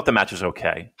know. I thought the match was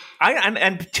okay.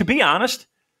 And to be honest,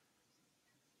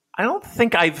 I don't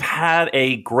think I've had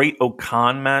a great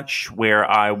O'Khan match where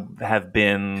I have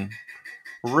been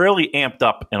really amped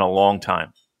up in a long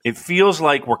time. It feels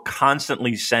like we're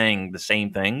constantly saying the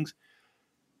same things.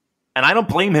 And I don't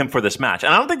blame him for this match.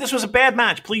 And I don't think this was a bad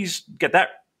match. Please get that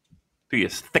through your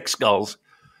thick skulls.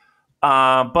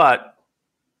 But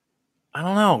I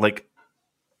don't know. Like,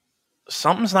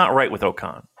 something's not right with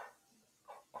O'Khan.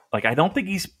 Like, I don't think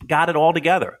he's got it all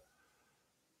together.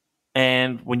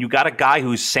 And when you got a guy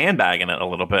who's sandbagging it a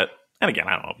little bit, and again,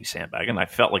 I don't know if he's sandbagging. I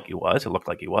felt like he was. It looked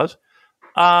like he was.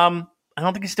 I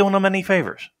don't think he's doing them any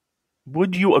favors.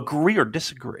 Would you agree or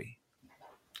disagree?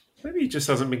 Maybe he just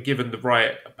hasn't been given the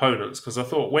right opponents, because I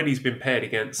thought when he's been paired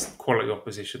against quality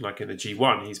opposition, like in the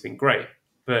G1, he's been great.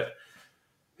 But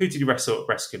who did he wrestle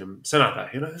him?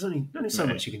 Sanada. You know, there's only so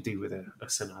much you can do with a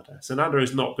Sanada. Sanada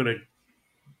is not going to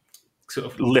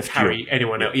sort of lift carry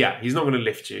anyone else. Yeah, he's not going to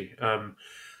lift you.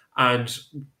 And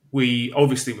we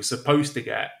obviously were supposed to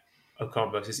get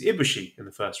O'Khan versus Ibushi in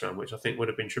the first round, which I think would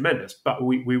have been tremendous. But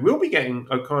we will be getting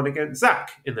O'Khan against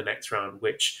Zack in the next round,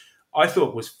 which I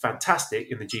thought was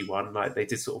fantastic in the G1. Like, they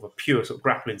did sort of a pure sort of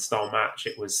grappling style match.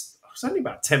 It was only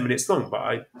about 10 minutes long, but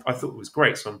I thought it was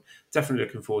great. So I'm definitely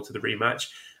looking forward to the rematch.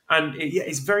 And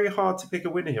it's very hard to pick a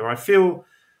winner here. I feel,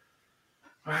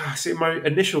 see, my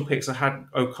initial picks, I had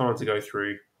O'Khan to go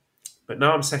through, but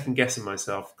now I'm second guessing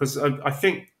myself, because I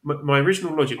think my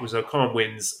original logic was O'Khan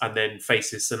wins and then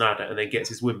faces Sanada and then gets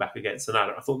his win back against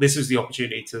Sanada. I thought this was the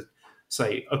opportunity to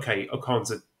say, okay,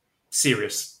 O'Khan's a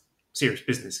serious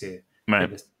business here,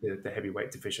 in the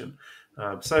heavyweight division.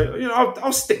 So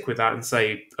I'll stick with that and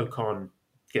say O'Khan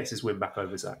gets his win back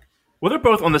over Zack. Well, they're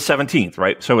both on the 17th,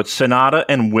 right? So it's Sonata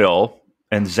and Will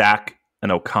and Zach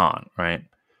and O-Khan, right?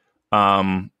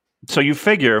 So you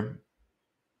figure,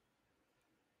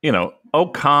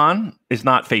 O-Khan is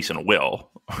not facing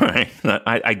Will, right?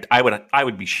 I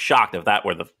would be shocked if that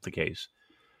were the case.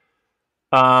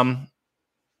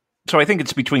 So I think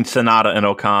it's between Sonata and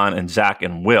O-Khan and Zach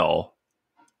and Will,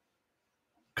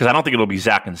 because I don't think it'll be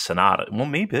Zach and Sonata. Well,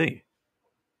 maybe.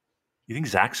 You think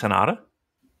Zach Sonata?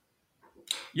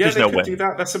 Yeah, There's they no could way. do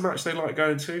that. That's a match they like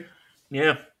going to.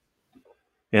 Yeah.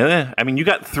 Yeah. I mean, you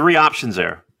got 3 options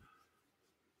there.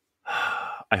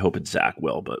 I hope it's Zach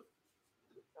Will, but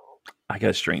I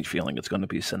got a strange feeling it's going to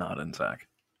be Sonata and Zach.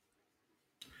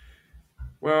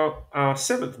 Well, our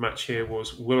 7th match here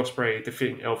was Will Ospreay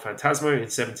defeating El Phantasmo in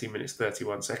 17 minutes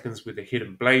 31 seconds with the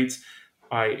Hidden Blades.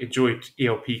 I enjoyed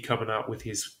ELP coming out with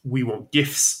his We Want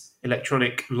Gifts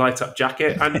electronic light-up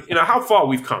jacket. And, how far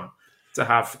we've come to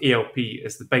have ELP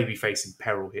as the babyface in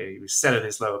peril here. He was selling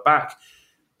his lower back,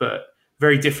 but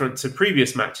very different to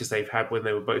previous matches they've had when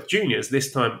they were both juniors. This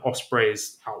time, Ospreay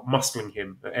is out-muscling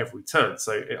him at every turn.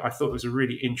 So I thought it was a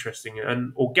really interesting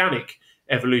and organic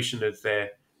evolution of their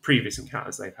previous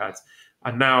encounters they've had.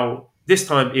 And now, this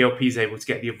time, ELP is able to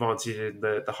get the advantage in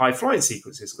the high-flying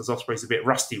sequences because Ospreay's a bit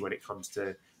rusty when it comes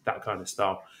to that kind of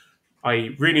style.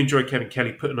 I really enjoyed Kevin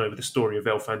Kelly putting over the story of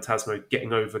El Phantasmo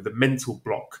getting over the mental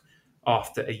block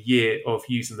after a year of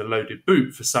using the loaded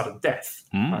boot for sudden death.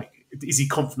 Is he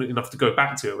confident enough to go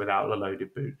back to it without the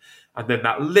loaded boot? And then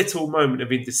that little moment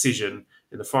of indecision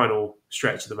in the final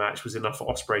stretch of the match was enough for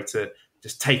Ospreay to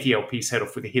just take ELP's head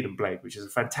off with a hidden blade, which is a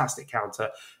fantastic counter.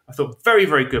 I thought very,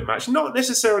 very good match. Not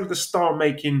necessarily the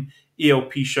star-making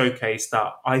ELP showcase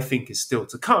that I think is still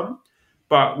to come,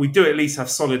 but we do at least have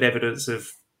solid evidence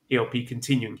of ELP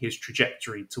continuing his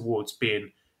trajectory towards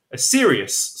being a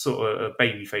serious sort of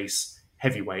babyface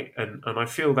heavyweight. And I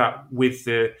feel that with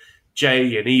the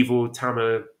Jay and Evil,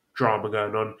 Tama drama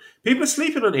going on, people are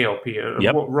sleeping on ELP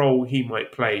and what role he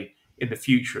might play in the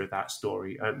future of that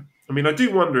story. And I mean, I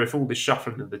do wonder if all this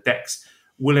shuffling of the decks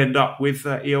will end up with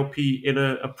ELP in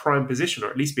a prime position, or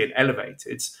at least being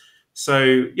elevated.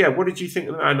 So, yeah, what did you think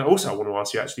of that? And also, I want to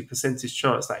ask you, actually, percentage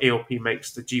chance that ELP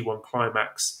makes the G1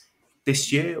 Climax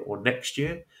this year or next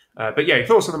year. But yeah, your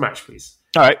thoughts on the match, please.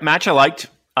 All right, match I liked,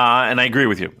 and I agree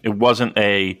with you. It wasn't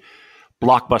a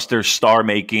blockbuster,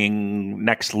 star-making,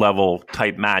 next-level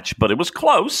type match, but it was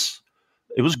close.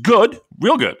 It was good,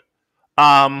 real good.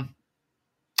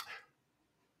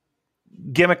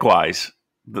 Gimmick-wise,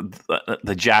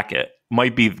 the jacket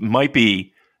might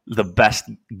be the best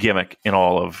gimmick in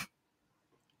all of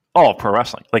pro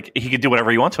wrestling. Like, he could do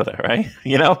whatever he wants with it, right?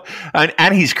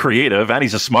 And he's creative, and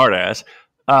he's a smartass.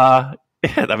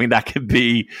 I mean,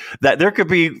 that there could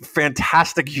be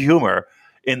fantastic humor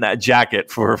in that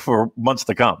jacket for months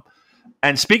to come.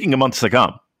 And speaking of months to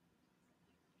come,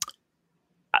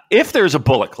 if there's a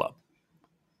Bullet Club,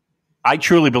 I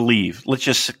truly believe, let's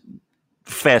just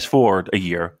fast forward a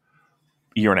year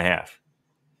and a half.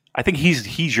 I think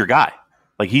he's your guy.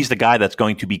 Like, he's the guy that's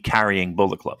going to be carrying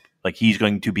Bullet Club. Like, he's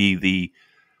going to be the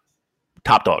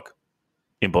top dog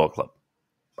in Bullet Club.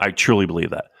 I truly believe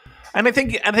that. And I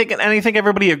think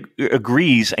everybody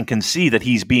agrees and can see that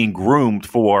he's being groomed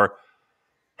for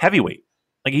heavyweight.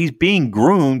 Like, he's being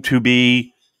groomed to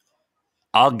be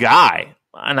a guy.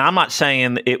 And I'm not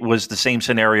saying it was the same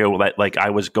scenario that, like,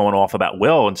 I was going off about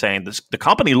Will and saying the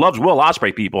company loves Will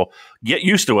Ospreay. People get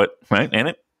used to it, right?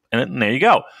 And there you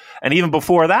go. And even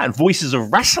before that, Voices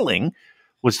of Wrestling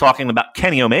was talking about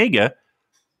Kenny Omega,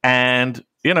 and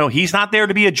he's not there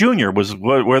to be a junior. Was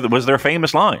their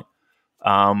famous line.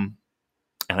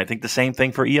 And I think the same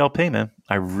thing for ELP, man.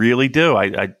 I really do.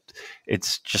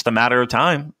 It's just a matter of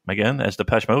time, again, as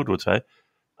Depeche Mode would say.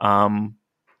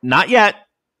 Not yet,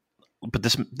 but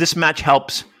this match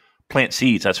helps plant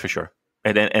seeds, that's for sure.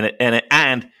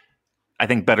 And I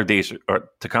think better days are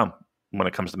to come when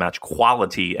it comes to match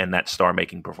quality and that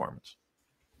star-making performance.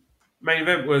 Main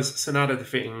event was Sonata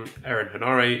defeating Aaron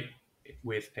Henare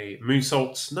with a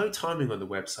moonsault. No timing on the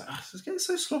website. It's getting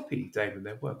so sloppy, Damon,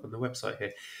 their work on the website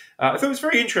here. I thought it was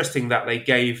very interesting that they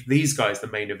gave these guys the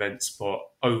main event spot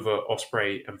over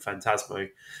Ospreay and Phantasmo.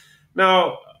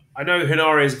 Now, I know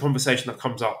Henare is a conversation that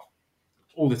comes up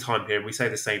all the time here, and we say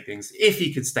the same things. If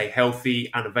he could stay healthy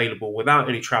and available without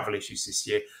any travel issues this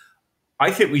year,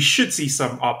 I think we should see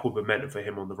some upward momentum for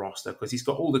him on the roster, because he's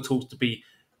got all the tools to be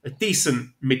a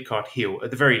decent mid-card heel, at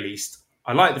the very least.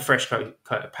 I like the fresh coat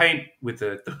of paint with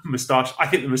the moustache. I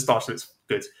think the moustache looks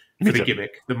good for the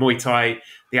gimmick. The Muay Thai,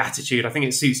 the attitude, I think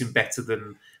it suits him better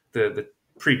than the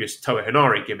previous Toa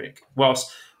Henare gimmick.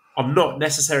 Whilst I'm not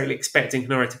necessarily expecting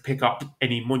Hinari to pick up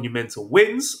any monumental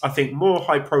wins. I think more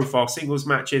high-profile singles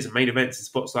matches and main events and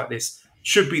spots like this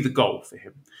should be the goal for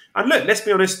him. And look, let's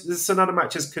be honest, the Sanada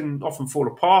matches can often fall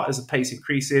apart as the pace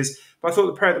increases, but I thought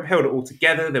the pair of them held it all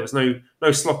together. There was no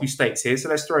sloppy stakes here, so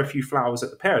let's throw a few flowers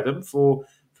at the pair of them for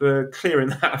clearing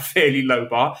that fairly low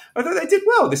bar. I thought they did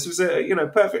well. This was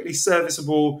a perfectly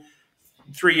serviceable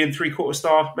 3 3/4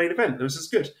 star main event. It was as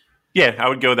good. Yeah, I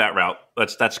would go that route.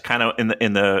 That's kind of in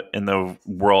the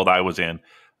world I was in.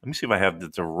 Let me see if I have the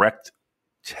direct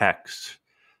text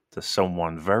to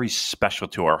someone very special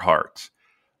to our hearts.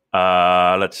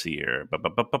 Let's see here. And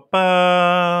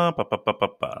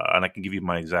I can give you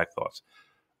my exact thoughts.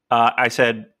 I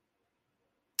said,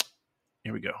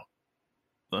 here we go.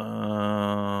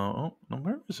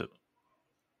 Where is it?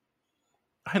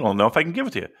 I don't know if I can give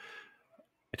it to you.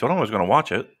 I told him I was going to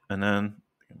watch it, and then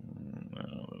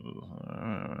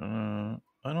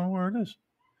I don't know where it is.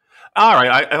 All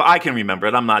right, I can remember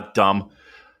it. I'm not dumb.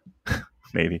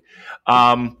 Maybe.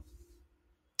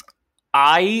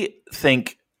 I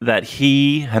think that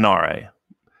Hinari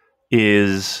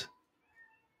is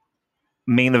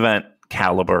main event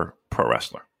caliber pro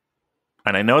wrestler.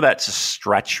 And I know that's a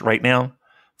stretch right now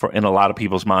in a lot of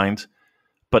people's minds,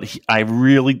 but I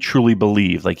really truly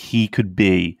believe like he could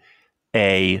be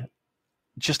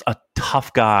just a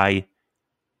tough guy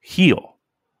heel.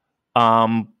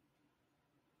 And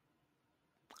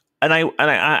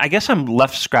I guess I'm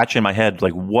left scratching my head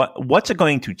like what's it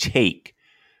going to take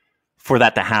for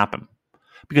that to happen?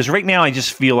 Because right now I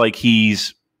just feel like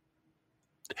he's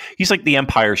like the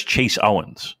Empire's Chase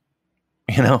Owens,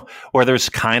 where there's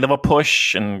kind of a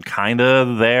push and kind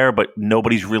of there, but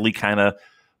nobody's really kind of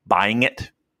buying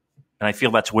it. And I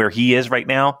feel that's where he is right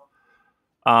now.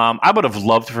 I would have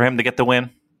loved for him to get the win.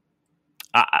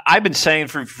 I've been saying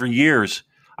for years,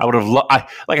 I would have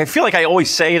I feel like I always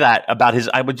say that about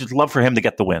I would just love for him to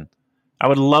get the win. I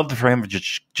would love for him to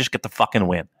just get the fucking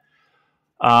win.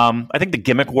 I think the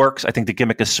gimmick works. I think the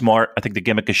gimmick is smart. I think the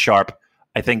gimmick is sharp.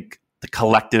 I think the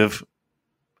collective.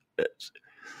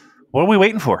 What are we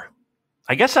waiting for?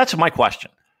 I guess that's my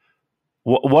question.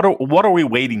 What are we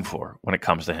waiting for when it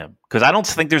comes to him? Because I don't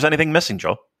think there's anything missing,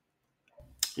 Joe.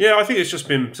 Yeah, I think it's just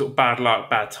been sort of bad luck,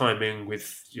 bad timing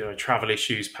with travel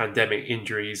issues, pandemic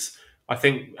injuries. I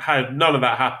think had none of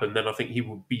that happened, then I think he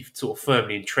would be sort of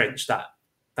firmly entrenched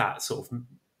that sort of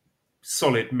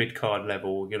solid mid-card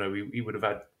level. He would have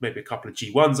had maybe a couple of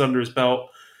G1s under his belt.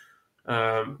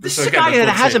 This is a guy that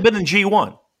hasn't been in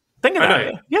G1. Think about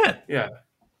it. Yeah.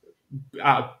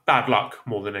 Bad luck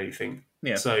more than anything.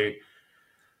 Yeah. So,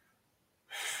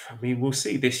 I mean, we'll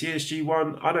see. This year's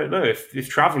G1, I don't know. If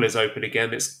travel is open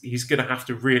again, he's going to have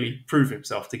to really prove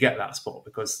himself to get that spot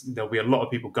because there'll be a lot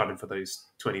of people gunning for those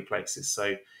 20 places.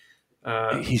 So,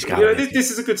 he's got.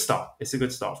 This is a good start. It's a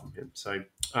good start from him. So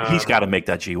he's got to make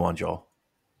that G1, Joel.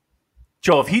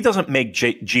 Joel, if he doesn't make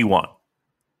G1,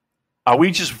 are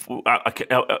we just?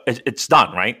 It's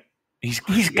done, right?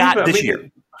 He's got this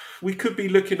year. We could be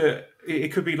looking at it.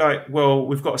 Could be like, well,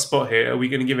 we've got a spot here. Are we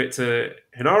going to give it to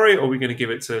Hinari, or are we going to give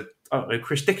it to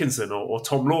Chris Dickinson or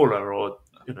Tom Lawler or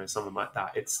something like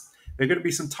that? There are going to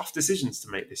be some tough decisions to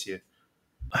make this year.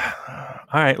 All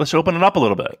right, let's open it up a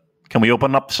little bit. Can we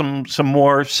open up some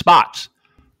more spots?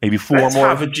 Maybe four more. Let's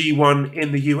have a G1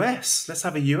 in the US. Let's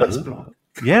have a US block.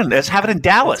 Yeah, let's have it in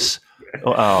Dallas.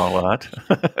 Oh, what?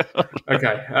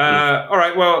 Okay. All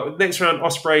right. Well, next round,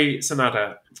 Ospreay,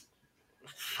 Sanada.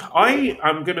 I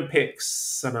am going to pick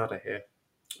Sanada here.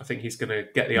 I think he's going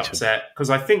to get the upset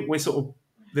because I think we're sort of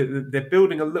they're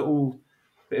building a little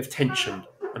bit of tension,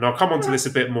 and I'll come on to this a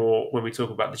bit more when we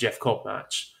talk about the Jeff Cobb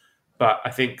match. But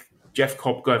I think Jeff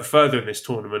Cobb going further in this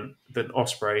tournament than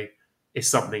Ospreay is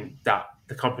something that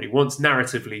the company wants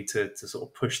narratively to sort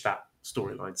of push that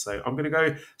storyline. So I'm going to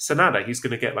go Sanada. He's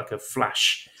going to get like a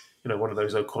flash, one of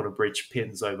those O'Connor Bridge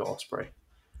pins over Ospreay.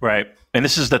 Right, and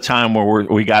this is the time where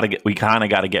we kind of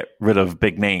got to get rid of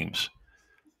big names.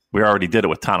 We already did it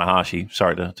with Tanahashi.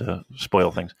 Sorry to spoil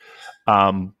things,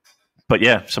 but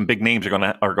yeah, some big names are going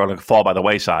to fall by the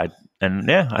wayside. And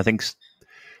yeah, I think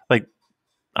like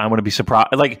I wouldn't be surprised.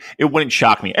 Like it wouldn't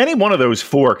shock me. Any one of those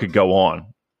four could go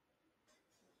on.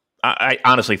 I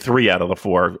honestly, 3 out of the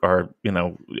 4 are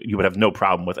you would have no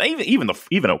problem with. Even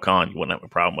O'Con you wouldn't have a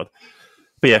problem with.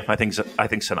 But yeah, I think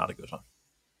Sanada goes on.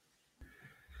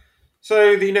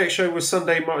 So the next show was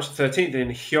Sunday, March the 13th in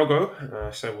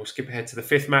Hyogo. So we'll skip ahead to the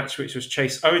 5th match, which was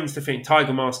Chase Owens defeating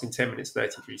Tiger Mask in 10 minutes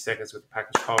 33 seconds with the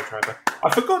package pile driver. I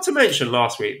forgot to mention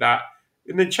last week that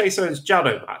in the Chase Owens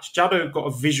Jado match, Jado got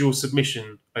a visual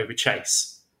submission over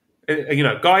Chase.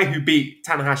 Guy who beat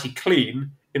Tanahashi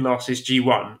clean in last year's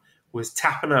G1 was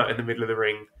tapping out in the middle of the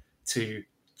ring to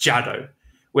Jado,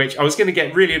 which I was going to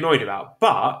get really annoyed about.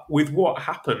 But with what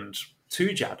happened to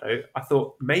Jado, I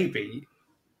thought maybe,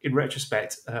 in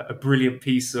retrospect, a brilliant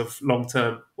piece of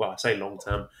long-term, well, I say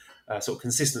long-term, sort of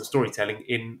consistent storytelling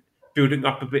in building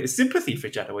up a bit of sympathy for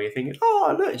Jado, where you're thinking,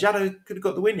 oh, look, Jado could have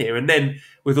got the win here. And then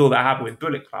with all that happened with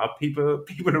Bullet Club, people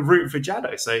are rooting for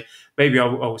Jado. So maybe I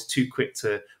was too quick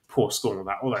to pour scorn on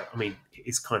that. Although, I mean,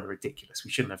 it's kind of ridiculous.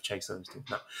 We shouldn't have Chase Owens doing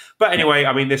that. But anyway,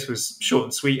 I mean, this was short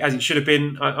and sweet, as it should have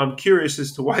been. I'm curious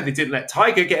as to why they didn't let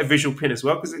Tiger get a visual pin as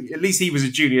well, because at least he was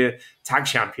a junior tag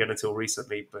champion until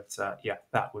recently. But yeah,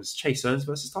 that was Chase Owens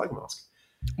versus Tiger Mask.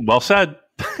 Well said.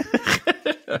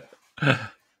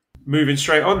 Moving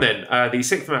straight on then, the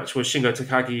sixth match was Shingo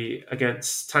Takagi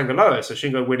against Tanga Loa. So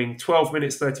Shingo winning 12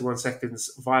 minutes, 31 seconds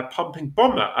via pumping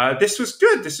bomber. This was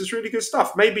good. This is really good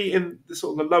stuff. Maybe in the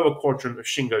sort of the lower quadrant of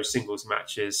Shingo singles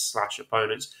matches /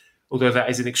 opponents, although that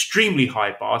is an extremely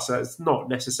high bar, so it's not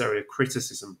necessarily a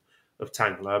criticism of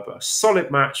Tanga Loa, but a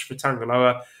solid match for Tanga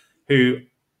Loa, who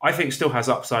I think still has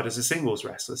upside as a singles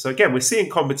wrestler. So again, we're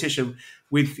seeing competition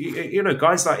with, you know,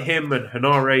 guys like him and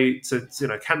Hanare to, you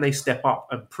know, can they step up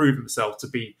and prove themselves to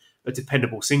be a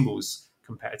dependable singles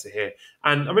competitor here?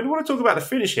 And I mean, I want to talk about the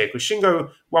finish here, because Shingo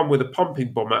won with a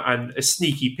pumping bomber and a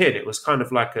sneaky pin. It was kind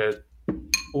of like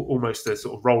almost a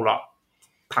sort of roll up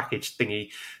package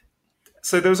thingy.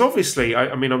 So there was obviously,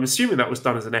 I mean, I'm assuming that was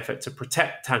done as an effort to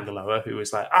protect Tanga Loa, who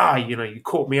was like, you know, you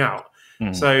caught me out.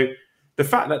 So the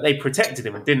fact that they protected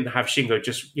him and didn't have Shingo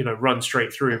just, you know, run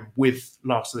straight through him with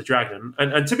Last of the Dragon.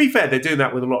 And to be fair, they're doing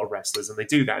that with a lot of wrestlers, and they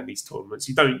do that in these tournaments.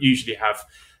 You don't usually have,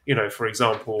 you know, for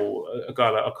example, a guy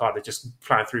like Okada just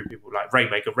flying through people like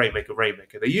Rainmaker.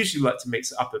 They usually like to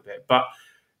mix it up a bit, but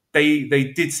they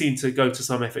did seem to go to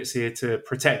some efforts here to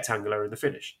protect Tanga Loa in the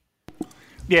finish.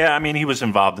 Yeah, I mean, he was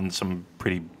involved in some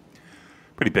pretty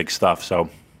big stuff, so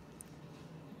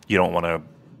you don't want to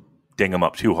ding him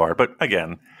up too hard. But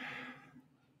again,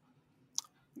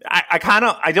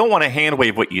 I don't want to hand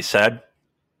wave what you said,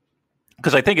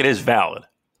 because I think it is valid.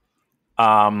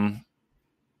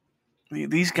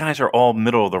 These guys are all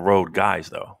middle of the road guys,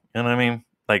 though. You know what I mean?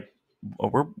 Like,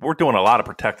 we're doing a lot of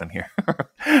protecting here,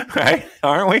 right?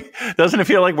 Aren't we? Doesn't it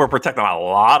feel like we're protecting a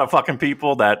lot of fucking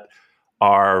people that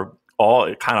are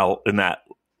all kind of in that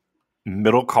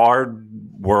middle card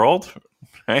world,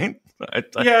 right?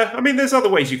 Yeah, I mean, there's other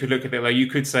ways you could look at it. Like, you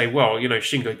could say, well, you know,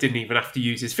 Shingo didn't even have to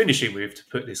use his finishing move to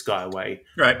put this guy away.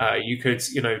 Right. You could,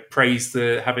 you know, praise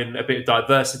the having a bit of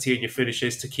diversity in your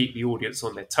finishes to keep the audience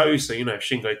on their toes. So, you know, if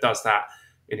Shingo does that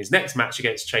in his next match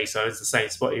against Chase Owens, the same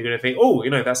spot, you're going to think, oh,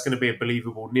 you know, that's going to be a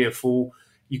believable near fall.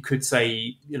 You could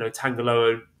say, you know, Tanga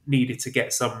Loa needed to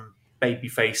get some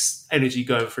babyface energy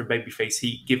going from babyface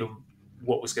heat, given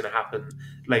what was going to happen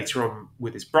later on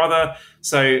with his brother.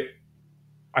 So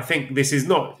I think this is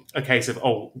not a case of,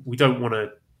 oh, we don't want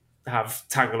to have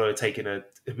Tanga Loa taking a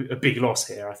big loss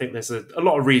here. I think there's a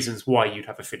lot of reasons why you'd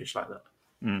have a finish like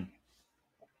that.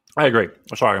 I agree.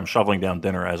 Sorry, I'm shoveling down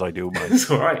dinner as I do.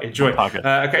 It's all right. Enjoy.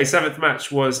 Okay, seventh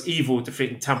match was Evil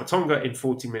defeating Tama Tonga in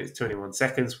 40 minutes, 21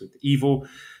 seconds with Evil.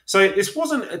 So this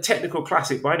wasn't a technical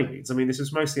classic by any means. I mean, this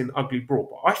was mostly an ugly brawl,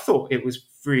 but I thought it was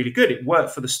really good. It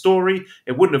worked for the story.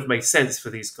 It wouldn't have made sense for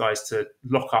these guys to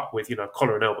lock up with, you know,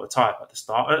 collar and elbow tie-up at the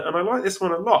start. And I like this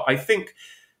one a lot. I think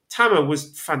Tama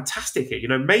was fantastic here. You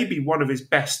know, maybe one of his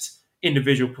best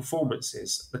individual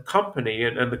performances. The company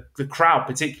and the crowd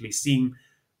particularly seemed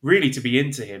really to be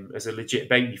into him as a legit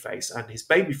babyface, and his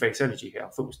babyface energy here I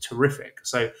thought was terrific.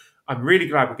 So I'm really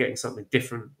glad we're getting something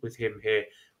different with him here,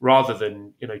 rather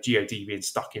than, you know, God being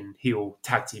stuck in heel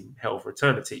tag team hell for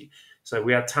eternity. So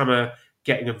we had Tama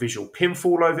getting a visual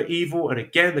pinfall over Evil, and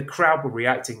again the crowd were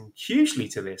reacting hugely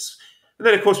to this. And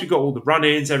then of course we got all the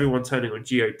run-ins, everyone turning on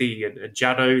God and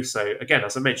Jado. So again,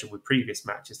 as I mentioned with previous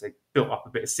matches, they built up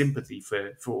a bit of sympathy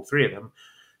for all three of them.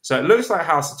 So it looks like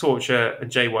House of Torture and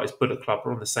Jay White's Bullet Club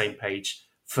are on the same page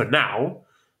for now.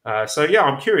 So yeah,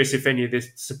 I'm curious if any of this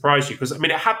surprised you, because I mean,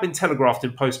 it had been telegraphed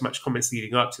in post-match comments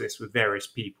leading up to this, with various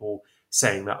people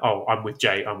saying that, oh, I'm with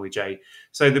Jay.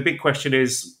 So the big question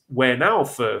is, where now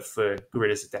for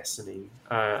Guerrillas of Destiny?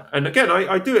 And again,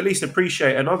 I do at least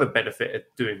appreciate another benefit of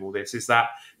doing all this, is that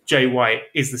Jay White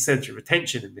is the center of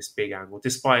attention in this big angle,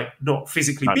 despite not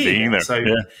physically being there. So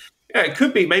yeah, it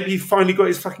could be maybe he finally got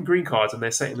his fucking green cards and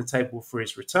they're setting the table for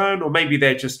his return, or maybe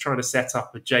they're just trying to set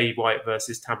up a Jay White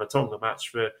versus Tama Tonga match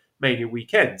for Mania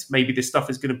weekend. Maybe this stuff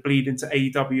is going to bleed into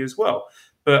AEW as well.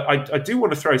 But I do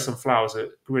want to throw some flowers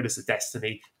at Guerrillas of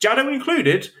Destiny, Jado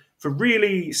included, for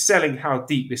really selling how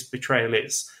deep this betrayal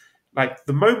is. like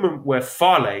the moment where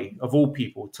Fale, of all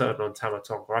people, turned on Tama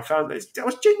Tonga, I found that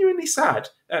was genuinely sad.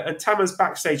 And Tama's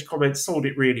backstage comments sold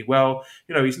it really well.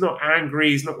 You know, he's not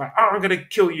angry. He's not like, oh, I'm going to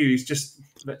kill you. He's just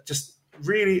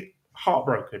really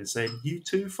heartbroken and saying, you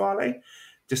too, Fale?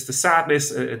 Just the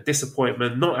sadness and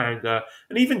disappointment, not anger.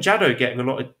 And even Jado getting a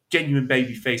lot of genuine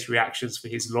babyface reactions for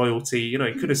his loyalty. You know,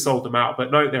 he could have sold them out,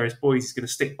 but no, they're his boys. He's going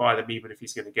to stick by them even if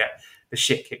he's going to get the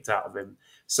shit kicked out of him.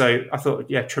 So I thought,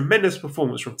 yeah, tremendous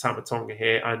performance from Tama Tonga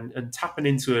here and tapping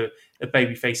into a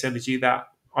babyface energy that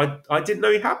I didn't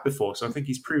know he had before. So I think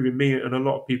he's proving me and a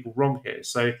lot of people wrong here.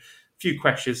 So a few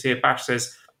questions here. Bash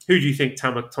says, who do you think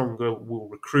Tama Tonga will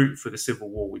recruit for the Civil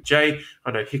War with Jay?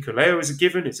 I know Hikuleo is a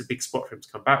given. It's a big spot for him to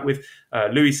come back with.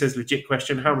 Louis says, legit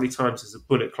question, how many times has the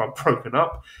Bullet Club broken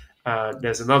up?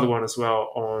 There's another one as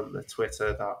well on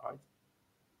Twitter that I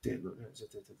didn't.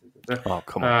 Oh,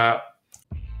 come on.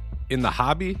 In the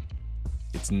hobby,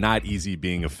 it's not easy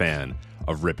being a fan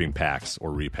of ripping packs or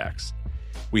repacks.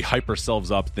 We hype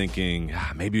ourselves up thinking,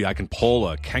 maybe I can pull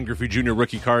a Ken Griffey Jr.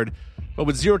 rookie card, but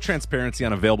with zero transparency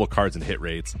on available cards and hit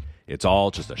rates, it's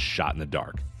all just a shot in the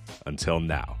dark. Until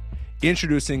now.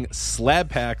 Introducing slab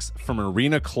packs from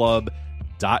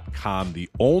arenaclub.com, the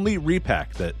only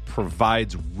repack that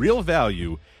provides real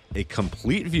value, a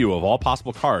complete view of all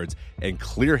possible cards, and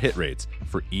clear hit rates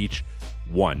for each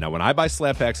one. Now, when I buy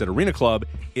slab packs at Arena Club,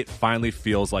 it finally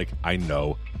feels like I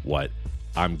know what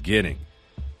I'm getting.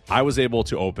 I was able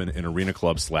to open an Arena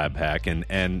Club slab pack, and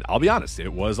I'll be honest,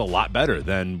 it was a lot better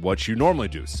than what you normally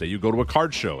do. Say you go to a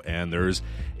card show, and there's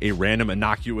a random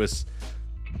innocuous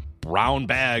brown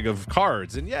bag of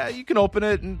cards, and yeah, you can open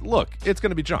it, and look, it's going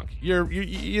to be junk.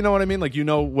 You know what I mean? Like, you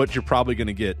know what you're probably going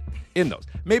to get in those.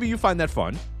 Maybe you find that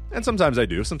fun. And sometimes I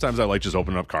do. Sometimes I like just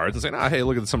opening up cards and saying, hey,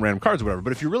 look at some random cards or whatever.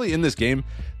 But if you're really in this game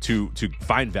to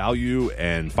find value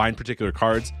and find particular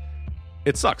cards,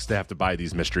 it sucks to have to buy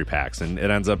these mystery packs. And it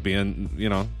ends up being,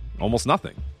 almost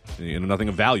nothing. Nothing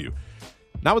of value.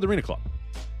 Not with Arena Club.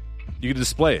 You can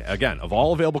display, again, of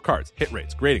all available cards, hit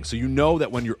rates, grading. So you know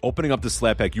that when you're opening up the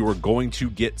slab pack, you are going to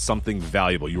get something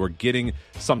valuable. You are getting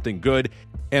something good.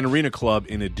 And Arena Club,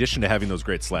 in addition to having those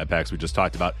great slab packs we just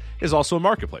talked about, is also a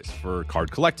marketplace for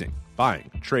card collecting,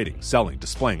 buying, trading, selling,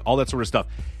 displaying, all that sort of stuff.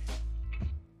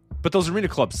 But those Arena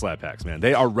Club slab packs, man,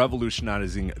 they are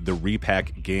revolutionizing the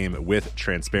repack game with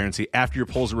transparency. After your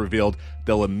pulls are revealed,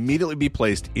 they'll immediately be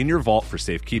placed in your vault for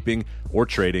safekeeping or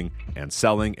trading and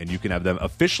selling, and you can have them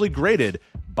officially graded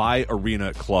by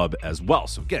Arena Club as well.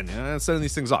 So again, sending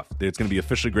these things off, it's going to be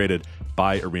officially graded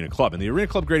by Arena Club. And the Arena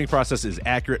Club grading process is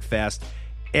accurate, fast,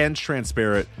 and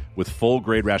transparent, with full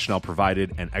grade rationale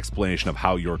provided and explanation of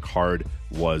how your card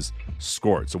was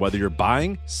scored. So whether you're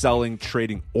buying, selling,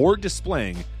 trading, or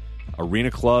displaying,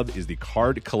 Arena Club is the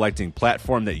card collecting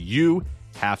platform that you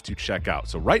have to check out.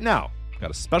 So right now, I've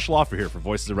got a special offer here for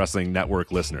Voices of Wrestling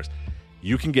Network listeners.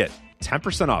 You can get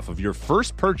 10% off of your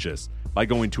first purchase by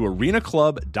going to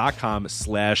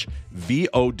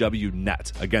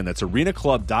arenaclub.com/VOWnet. Again, that's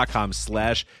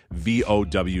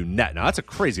arenaclub.com/VOWnet. Now, that's a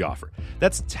crazy offer.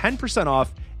 That's 10%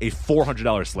 off a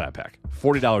 $400 slab pack.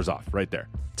 $40 off right there.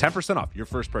 10% off your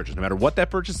first purchase. No matter what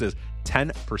that purchase is,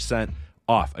 10%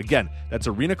 off. Again, that's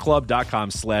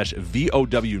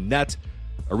arenaclub.com/VOWnet.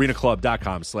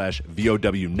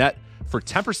 arenaclub.com/VOWnet for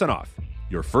 10% off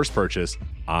your first purchase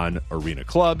on Arena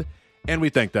Club. And we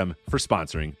thank them for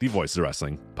sponsoring the Voices of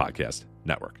Wrestling Podcast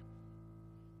Network.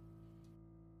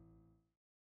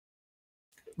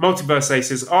 Multiverse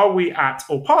Aces, are we at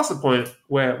or past the point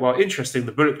where, while interesting,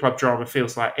 the Bullet Club drama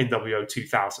feels like NWO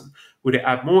 2000? Would it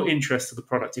add more interest to the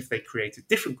product if they created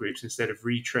different groups instead of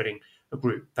retreading a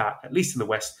group that, at least in the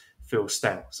West, feels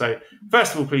stale? So,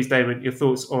 first of all, please, Damon, your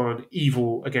thoughts on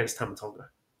Evil against Tama Tonga.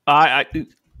 I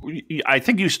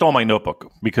think you stole my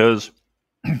notebook, because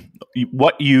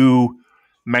what you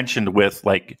mentioned with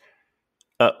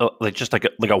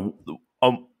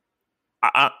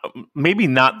maybe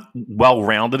not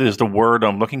well-rounded is the word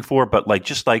I'm looking for, but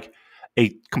just a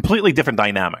completely different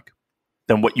dynamic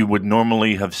than what you would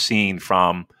normally have seen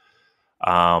from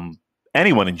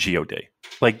anyone in GOD.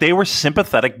 Like, they were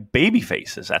sympathetic baby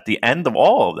faces at the end of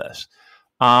all of this.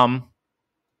 And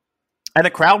the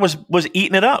crowd was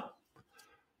eating it up.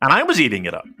 And I was eating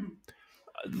it up.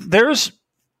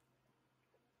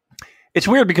 It's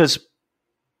weird because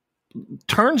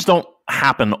turns don't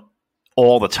happen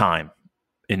all the time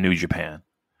in New Japan.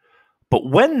 But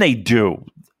when they do,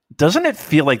 doesn't it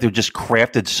feel like they're just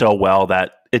crafted so well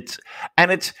that it's I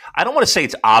don't want to say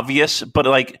it's obvious, but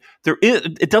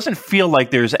it doesn't feel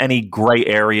like there's any gray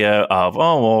area of,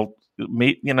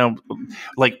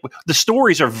 the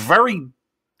stories are very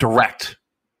direct.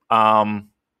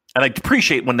 And I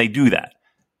appreciate when they do that.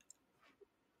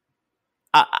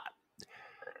 I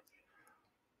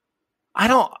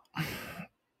don't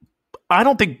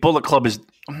think Bullet Club is.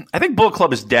 I think Bullet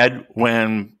Club is dead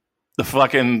when the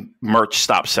fucking merch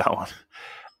stops selling.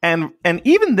 And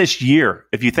even this year,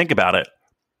 if you think about it,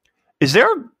 is there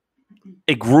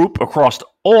a group across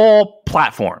all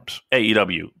platforms,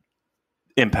 AEW,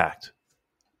 Impact,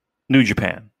 New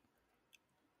Japan,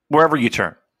 wherever you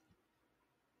turn,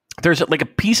 there's like a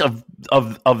piece of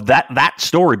that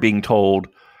story being told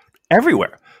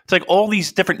everywhere. It's like all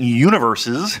these different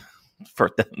universes,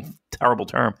 for a terrible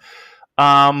term,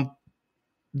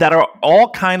 that are all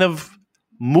kind of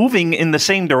moving in the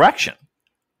same direction,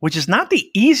 which is not the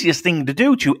easiest thing to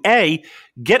do, to A,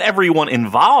 get everyone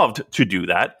involved to do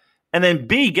that, and then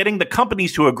B, getting the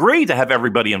companies to agree to have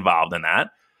everybody involved in that,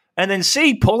 and then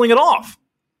C, pulling it off.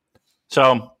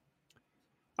 So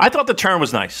I thought the turn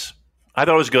was nice. I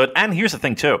thought it was good. And here's the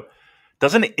thing, too.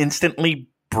 Doesn't it instantly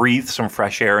breathe some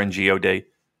fresh air in GOD?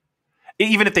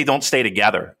 Even if they don't stay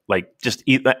together, like just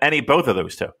both of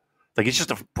those two. Like, it's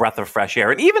just a breath of fresh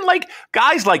air. And even like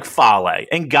guys like Fale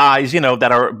and guys,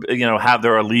 that are, have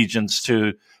their allegiance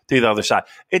to the other side.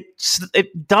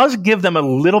 It does give them a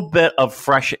little bit of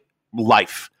fresh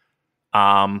life.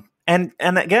 And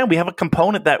again, we have a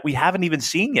component that we haven't even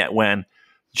seen yet when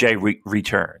Jay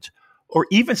returns. Or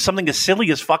even something as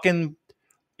silly as fucking,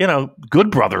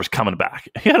 Good Brothers coming back.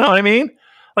 You know what I mean?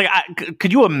 Like,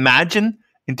 could you imagine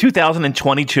in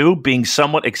 2022 being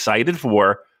somewhat excited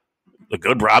for the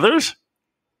Good Brothers?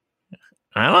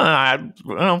 I don't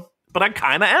know, but I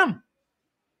kind of am.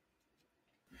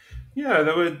 Yeah,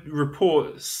 there were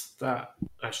reports that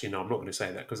actually no, I'm not going to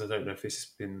say that because I don't know if this has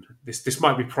been this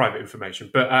might be private information,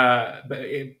 but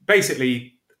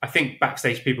basically, I think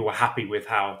backstage people were happy with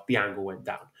how the angle went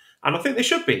down, and I think they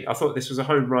should be. I thought this was a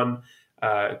home run,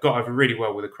 got over really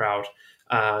well with the crowd.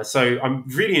 So I'm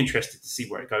really interested to see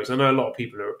where it goes. I know a lot of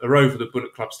people are over the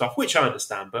Bullet Club stuff, which I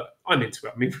understand, but I'm into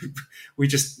it. I mean, we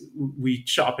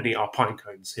shut up and eat our pine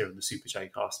cones here in the Super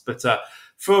J Cast. But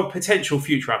for potential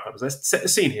future outcomes, let's set the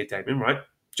scene here, Damien, right?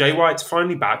 Jay White's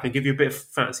finally back. I'll give you a bit of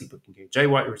fantasy booking here. Jay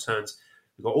White returns.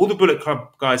 We've got all the Bullet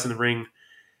Club guys in the ring,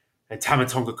 and Tama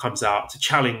Tonga comes out to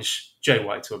challenge Jay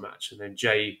White to a match. And then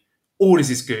Jay orders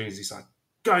his goons. He's like,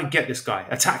 go and get this guy,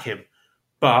 attack him.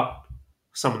 But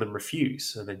some of them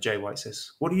refuse. And then Jay White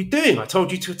says, what are you doing? I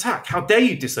told you to attack. How dare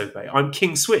you disobey? I'm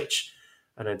King Switch.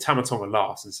 And then Tama Tonga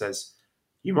laughs and says,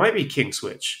 you might be King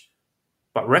Switch,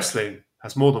 but wrestling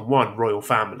has more than one royal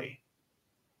family.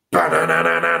 Cody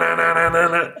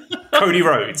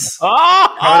Rhodes.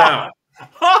 Oh,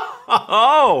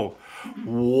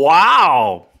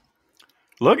 wow.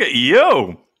 Look at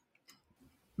you.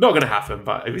 Not going to happen,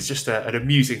 but it was just an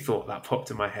amusing thought that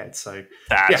popped in my head. So,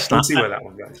 we'll see where that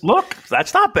one goes. Look,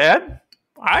 that's not bad.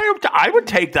 I would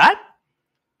take that.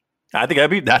 I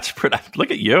think that's pretty.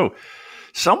 Look at you.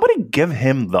 Somebody give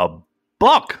him the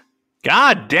book.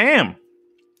 God damn.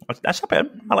 That's not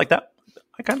bad. I like that.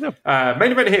 I kind of do.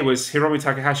 Main event here was Hiromu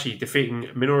Takahashi defeating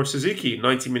Minoru Suzuki in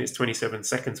 90 minutes, 27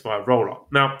 seconds via roll-up.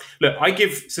 Now, look, I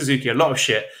give Suzuki a lot of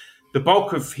shit. The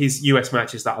bulk of his US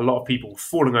matches that a lot of people were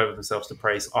falling over themselves to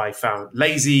praise, I found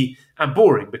lazy and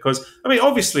boring because, I mean,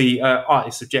 obviously art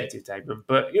is subjective, Damon,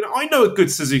 but, I know a good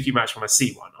Suzuki match when I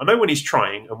see one. I know when he's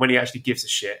trying and when he actually gives a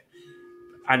shit.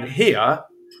 And here,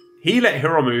 he let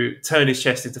Hiromu turn his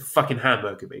chest into fucking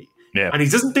hamburger meat. Yeah. And he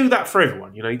doesn't do that for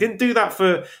everyone. He didn't do that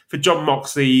for John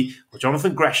Moxley or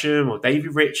Jonathan Gresham or Davey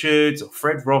Richards or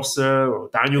Fred Rosser or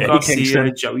Daniel Garcia,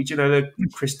 Kingston, Joey Janela,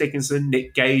 Chris Dickinson,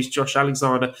 Nick Gage, Josh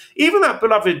Alexander. Even that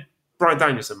beloved Bryan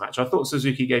Danielson match, I thought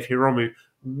Suzuki gave Hiromu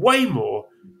way more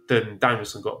than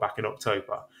Danielson got back in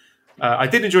October. I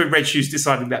did enjoy Red Shoes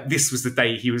deciding that this was the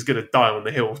day he was going to die on the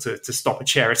hill to stop a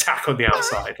chair attack on the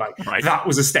outside. That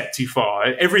was a step too far.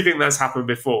 Everything that's happened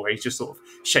before, he just sort of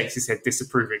shakes his head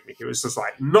disapprovingly. It was just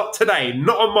like, not today,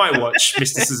 not on my watch,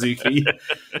 Mr. Suzuki.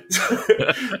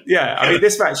 Yeah, I mean,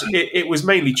 this match, it was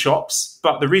mainly chops,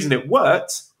 but the reason it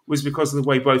worked was because of the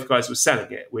way both guys were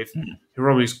selling it, with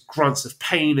Hiromu's grunts of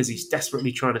pain as he's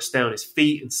desperately trying to stay on his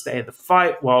feet and stay in the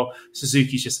fight, while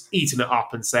Suzuki's just eating it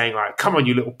up and saying, all right, come on,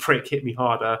 you little prick, hit me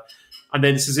harder. And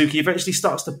then Suzuki eventually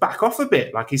starts to back off a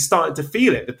bit, like he's starting to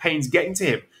feel it. The pain's getting to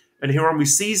him. And Hiromu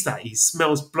sees that. He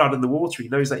smells blood in the water. He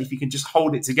knows that if he can just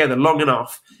hold it together long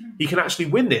enough, he can actually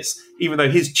win this, even though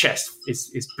his chest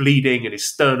is bleeding and his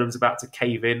sternum's about to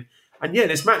cave in. And yeah,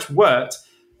 this match worked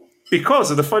because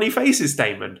of the funny faces,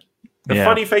 Damon. The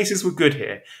funny faces were good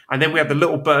here. And then we had the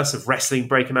little burst of wrestling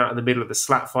breaking out in the middle of the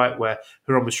slap fight where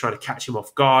Hiromu was trying to catch him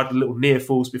off guard, the little near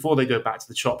falls before they go back to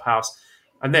the chop house.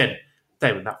 And then,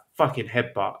 Damon, that fucking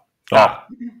headbutt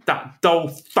That dull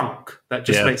thunk that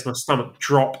just makes my stomach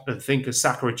drop and think of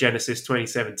Sakura Genesis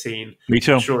 2017. Me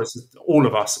too. I'm sure it's all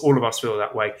of us feel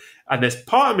that way. And there's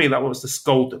part of me that wants to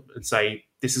scold them and say,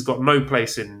 this has got no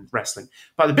place in wrestling.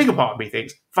 But the bigger part of me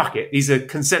thinks, fuck it, these are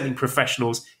consenting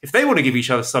professionals. If they want to give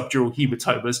each other subdural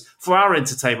hematomas for our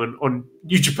entertainment on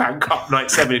New Japan Cup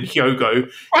Night 7 in Hyogo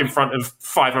in front of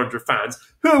 500 fans,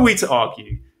 who are we to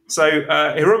argue? So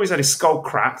Hiromu's had his skull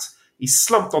cracked. He's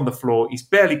slumped on the floor. He's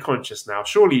barely conscious now.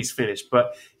 Surely he's finished,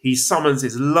 but he summons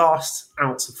his last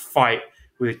ounce of fight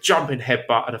with a jumping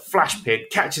headbutt and a flash pin,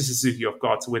 catches Suzuki off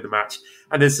guard to win the match.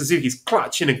 And then Suzuki's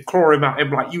clutching and clawing at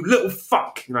him like, you little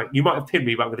fuck. Like, you might have pinned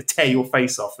me, but I'm going to tear your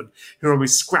face off. And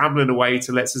Hiromu's scrambling away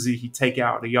to let Suzuki take it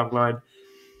out on a young line.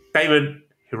 Damon,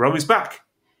 Hiromu's back.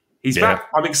 He's back.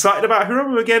 I'm excited about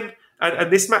Hiromu again.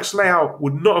 And this match layout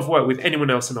would not have worked with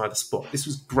anyone else in either spot. This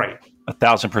was great.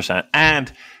 1,000%.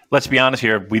 And let's be honest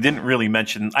here, we didn't really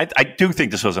mention, I do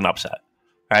think this was an upset.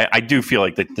 Right? I do feel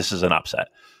like that this is an upset.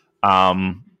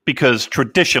 Because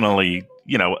traditionally,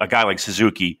 a guy like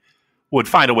Suzuki would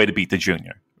find a way to beat the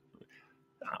junior.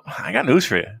 I got news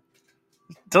for you.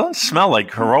 It doesn't smell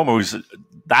like Hiromu's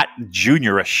that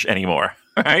juniorish anymore,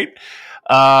 right?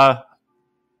 That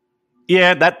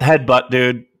headbutt,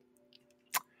 dude.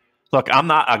 Look, I'm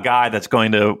not a guy that's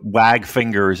going to wag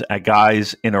fingers at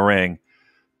guys in a ring.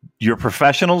 You're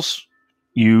professionals.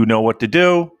 You know what to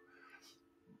do.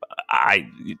 I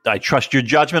trust your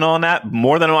judgment on that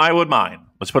more than I would mine.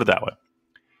 Let's put it that way.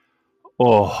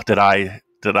 Oh, did I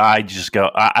just go?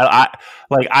 I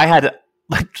had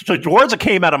the words that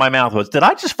came out of my mouth was, did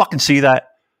I just fucking see that?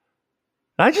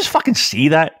 Did I just fucking see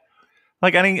that? I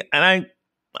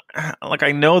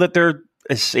know that they're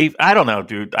safe. I don't know,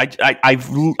 dude.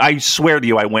 I swear to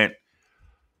you, I went.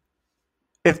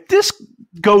 If this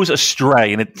goes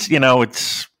astray and it's you're gonna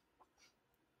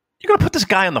put this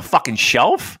guy on the fucking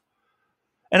shelf.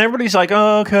 And everybody's like,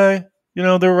 oh, okay.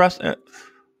 They're resting.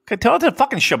 Okay, tell it to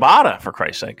fucking Shibata, for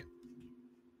Christ's sake.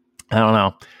 I don't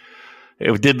know.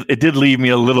 It did leave me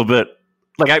a little bit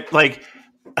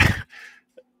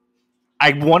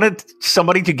I wanted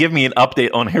somebody to give me an update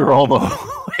on Hiromu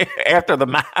after the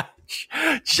match,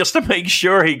 just to make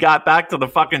sure he got back to the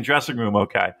fucking dressing room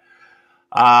okay.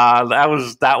 That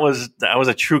was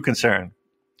a true concern.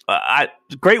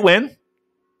 Great win.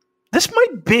 This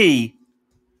might be,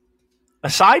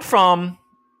 aside from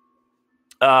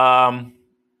Okada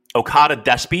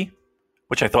Despy,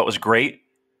 which I thought was great,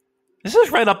 this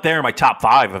is right up there in my top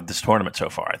 5 of this tournament so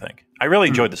far, I think. I really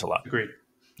enjoyed this a lot. Agreed.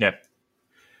 Yeah.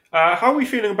 How are we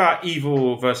feeling about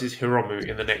Evil versus Hiromu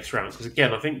in the next round? Because,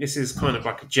 again, I think this is kind of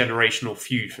like a generational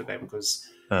feud for them because,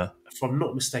 if I'm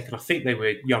not mistaken, I think they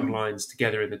were young lions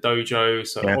together in the dojo.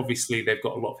 So, obviously, they've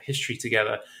got a lot of history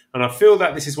together. And I feel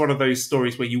that this is one of those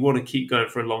stories where you want to keep going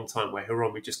for a long time, where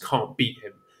Hiromu just can't beat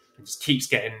him and just keeps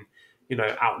getting,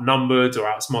 outnumbered or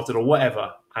outsmarted or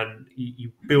whatever. And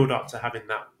you build up to having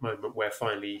that moment where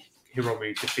finally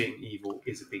Hiromu defeating Evil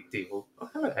is a big deal. Oh,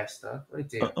 hello, Esther. I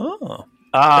did.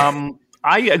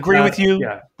 I agree with you,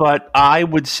 but I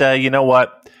would say, you know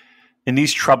what? In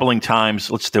these troubling times,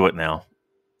 let's do it now.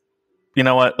 You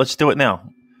know what? Let's do it now.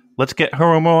 Let's get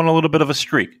Hiromu on a little bit of a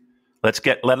streak. Let's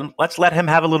let him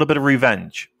have a little bit of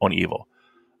revenge on Evil.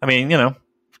 I mean,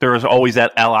 there is always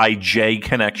that LIJ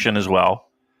connection as well,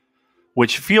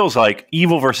 which feels like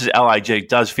Evil versus LIJ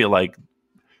does feel like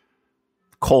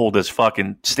cold as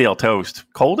fucking stale toast.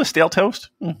 Cold as stale toast?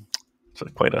 It's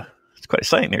quite a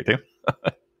saying here, too.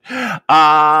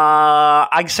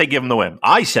 I say give him the win.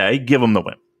 It's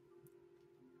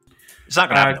not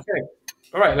going to happen. Okay.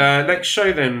 All right, next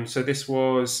show then. So this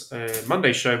was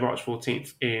Monday's show, March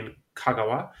 14th in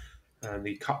Kagawa. And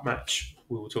the cup match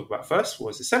we will talk about first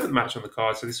was the 7th match on the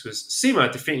card. So this was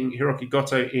CIMA defeating Hiroki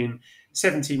Goto in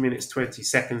 17 minutes, 20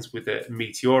 seconds with a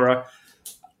Meteora.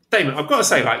 Damon, I've got to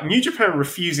say, New Japan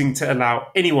refusing to allow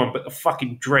anyone but the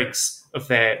fucking dregs of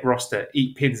their roster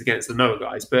eat pins against the Noah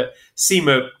guys, but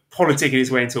CIMA politicking his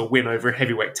way into a win over a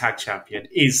heavyweight tag champion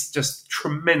is just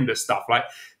tremendous stuff.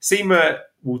 CIMA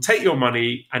will take your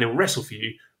money and he'll wrestle for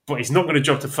you, but he's not going to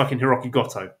jump to fucking Hiroki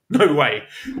Goto. No way.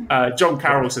 John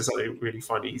Carroll says something really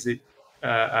funny.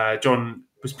 John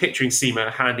was picturing CIMA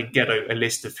handing Gedo a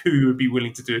list of who would be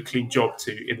willing to do a clean job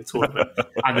to in the tournament.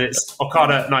 And it's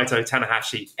Okada, Naito,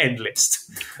 Tanahashi, end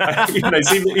list. CIMA,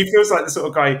 he feels like the sort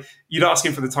of guy, you'd ask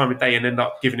him for the time of day and end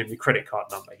up giving him your credit card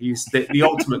number. He's the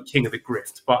ultimate king of the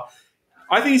grift. But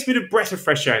I think he's been a breath of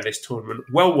fresh air in this tournament.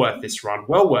 Well worth this run,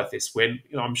 well worth this win.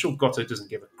 I'm sure Goto doesn't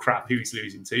give a crap who he's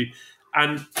losing to.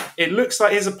 And it looks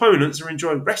like his opponents are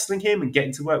enjoying wrestling him and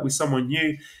getting to work with someone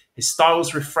new. His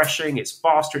style's refreshing, it's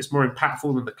faster, it's more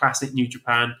impactful than the classic New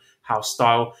Japan. house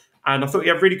style. And I thought he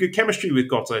had really good chemistry with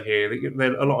Goto here.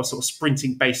 There a lot of sort of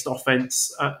sprinting-based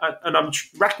offense. And I'm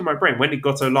racking my brain. When did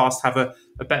Goto last have a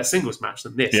better singles match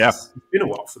than this? Yeah. It's been a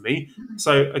while for me.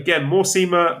 So, again, more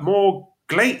CIMA, more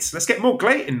GLEAT. Let's get more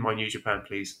GLEAT in my New Japan,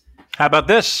 please. How about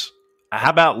this? How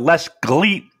about less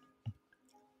GLEAT?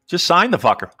 Just sign the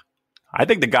fucker. I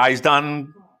think the guy's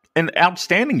done an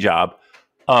outstanding job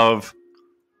of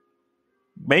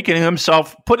putting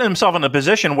himself in a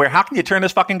position where how can you turn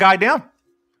this fucking guy down?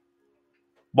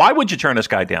 Why would you turn this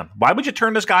guy down? Why would you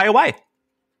turn this guy away?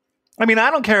 I mean, I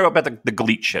don't care about the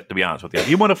GLEAT shit, to be honest with you. If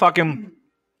you want to fucking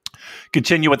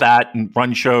continue with that and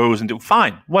run shows and do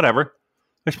fine, whatever.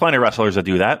 There's plenty of wrestlers that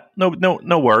do that.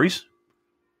 No worries.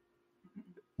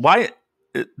 Why?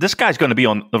 This guy's going to be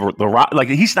on the like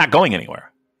he's not going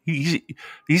anywhere.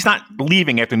 He's not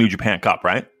leaving after New Japan Cup,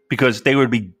 right? Because they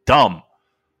would be dumb.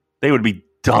 They would be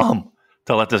dumb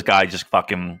to let this guy just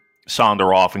fucking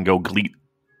saunder off and go GLEAT.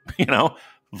 You know,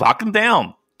 lock him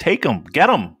down, take him, get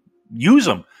him, use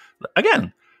him.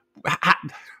 Again,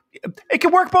 it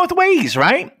can work both ways,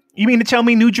 right? You mean to tell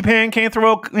me New Japan can't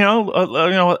throw,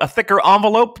 a thicker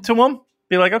envelope to him?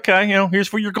 Be like, okay, here's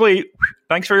for your GLEAT.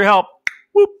 Thanks for your help.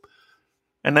 Whoop.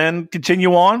 And then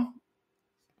continue on,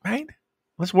 right?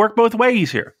 Let's work both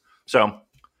ways here. So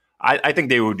I think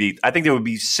they would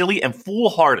be silly and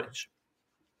foolhardy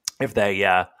if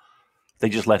they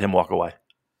just let him walk away.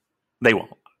 They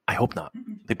won't. I hope not.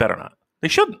 They better not. They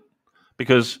shouldn't,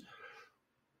 because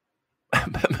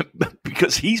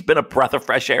he's been a breath of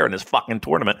fresh air in this fucking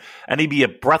tournament, and he'd be a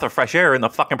breath of fresh air in the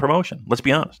fucking promotion. Let's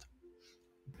be honest.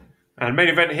 And main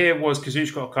event here was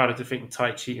Kazuchika Okada defeating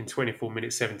Taichi in 24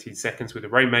 minutes 17 seconds with a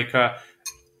Rainmaker.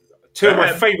 Two of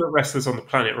my favourite wrestlers on the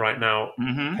planet right now.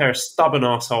 A pair of stubborn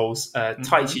assholes.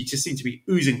 Taichi just seemed to be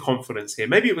oozing confidence here.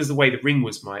 Maybe it was the way the ring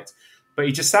was mic'd, but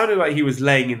he just sounded like he was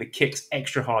laying in the kicks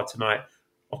extra hard tonight.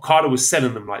 Okada was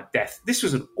selling them like death. This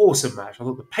was an awesome match. I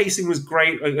thought the pacing was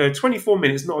great. 24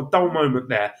 minutes, not a dull moment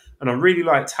there. And I really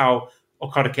liked how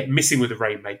Okada kept missing with the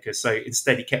Rainmaker. So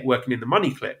instead he kept working in the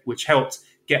money clip, which helped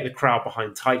get the crowd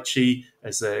behind Taichi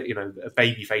as a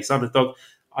babyface underdog.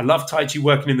 I love Taichi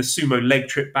working in the sumo leg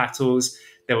trip battles.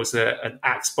 There was an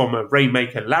Axe Bomber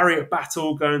Rainmaker Lariat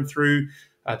battle going through.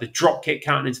 The drop kick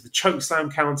counting into the choke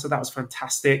slam counter. That was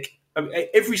fantastic.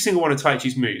 Every single one of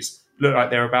Taichi's moves looked like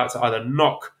they were about to either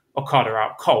knock Okada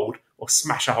out cold or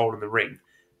smash a hole in the ring.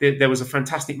 There was a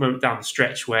fantastic moment down the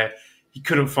stretch where he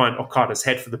couldn't find Okada's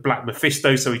head for the Black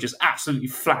Mephisto, so he just absolutely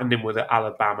flattened him with an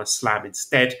Alabama slam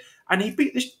instead. And he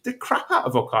beat the crap out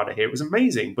of Okada here. It was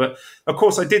amazing. But, of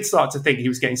course, I did start to think he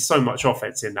was getting so much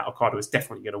offense in that Okada was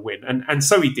definitely going to win. And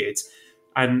so he did.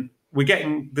 And we're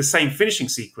getting the same finishing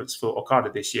sequence for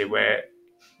Okada this year, where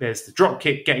there's the drop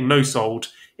kick getting no-sold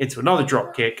into another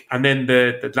drop kick, and then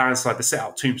the landslide, the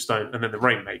set-out tombstone, and then the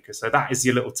Rainmaker. So that is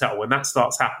your little tell. When that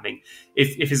starts happening,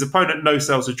 if his opponent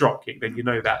no-sells a drop kick, then you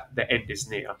know that the end is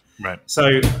near. Right.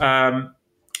 So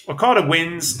Okada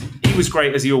wins. He was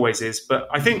great, as he always is, but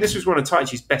I think this was one of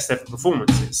Taichi's best ever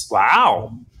performances.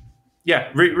 Wow.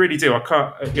 Yeah, really do. I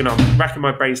can't, I'm racking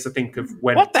my brains to think of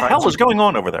when. What the hell is going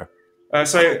on over there?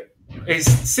 So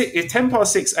it's 10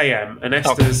 past 6 a.m. and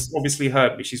Esther's obviously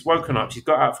heard me. She's woken up, she's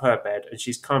got out of her bed, and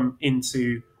she's come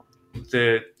into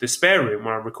the spare room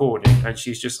where I'm recording, and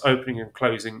she's just opening and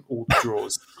closing all the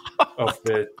drawers of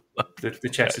the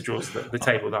chest of drawers, the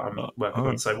table that I'm working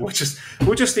on. So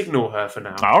we'll just ignore her for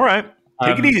now. All right.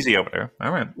 Take it easy over there.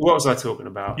 All right. What was I talking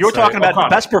about? You were talking about Okada.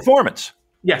 the best performance.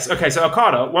 Yes. Okay. So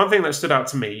Okada, one thing that stood out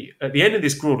to me at the end of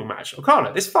this grueling match,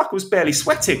 Okada, this fucker was barely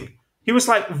sweating. He was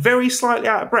like very slightly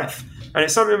out of breath. And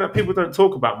it's something that people don't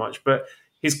talk about much, but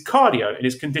his cardio and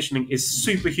his conditioning is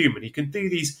superhuman. He can do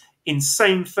these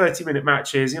insane 30-minute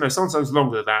matches, sometimes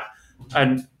longer than that,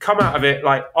 and come out of it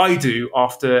like I do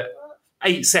after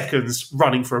 8 seconds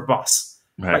running for a bus.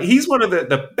 Right. Like, he's one of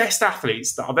the best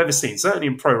athletes that I've ever seen, certainly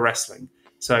in pro wrestling.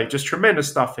 So just tremendous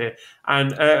stuff here.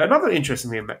 And another interesting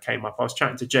thing that came up, I was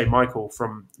chatting to Jay Michael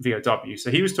from VOW.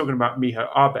 So he was talking about Miho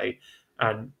Abe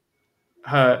and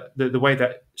the way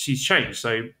that she's changed.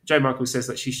 So Jay Michael says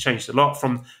that she's changed a lot,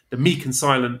 from the meek and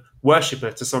silent worshipper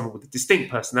to someone with a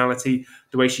distinct personality.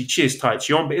 The way she cheers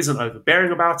Taichi on but isn't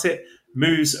overbearing about it,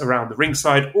 moves around the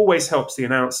ringside, always helps the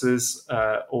announcers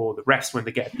or the refs when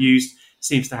they get abused,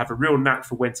 seems to have a real knack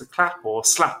for when to clap or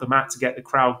slap the mat to get the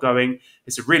crowd going.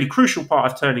 It's a really crucial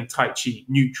part of turning Taichi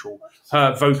neutral,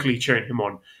 her vocally cheering him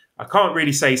on. I can't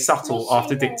really say subtle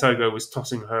after Dick Togo was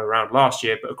tossing her around last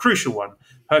year, but a crucial one.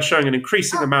 Her showing an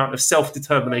increasing amount of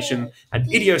self-determination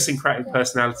and idiosyncratic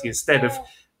personality instead of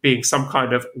being some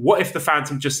kind of, what if the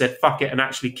Phantom just said fuck it and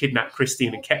actually kidnapped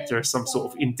Christine and kept her as some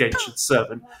sort of indentured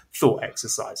servant thought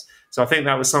exercise. So I think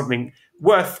that was something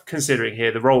worth considering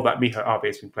here, the role that Miho Abe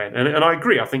has been playing. And I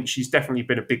agree, I think she's definitely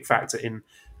been a big factor in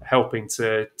helping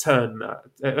to turn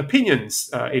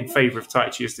opinions in favour of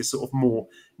Taichi as this sort of more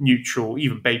neutral,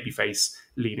 even babyface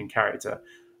leading character.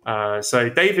 So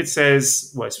David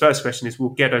says, well, his first question is,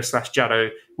 will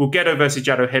Gedo versus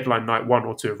Jado headline night 1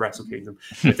 or 2 of Wrestle Kingdom?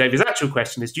 But David's actual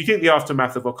question is, do you think the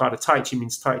aftermath of Okada Taichi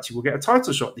means Taichi will get a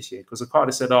title shot this year? Because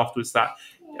Okada said afterwards that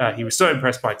he was so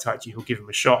impressed by Taichi, he'll give him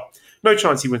a shot. No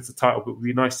chance he wins the title, but it would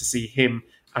be nice to see him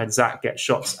and Zack get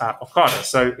shots at Okada.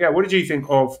 So, yeah, what did you think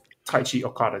of Taichi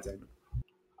Okada, David?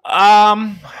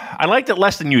 I liked it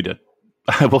less than you did.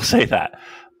 I will say that.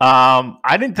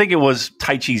 I didn't think it was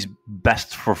Taichi's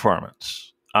best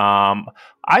performance.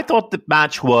 I thought the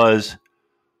match was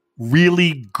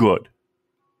really good.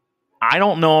 I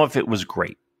don't know if it was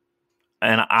great.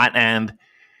 And I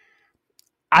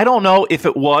don't know if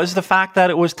it was the fact that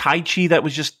it was Taichi that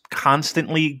was just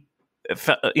constantly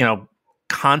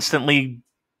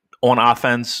on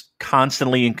offense,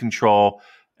 constantly in control,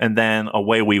 and then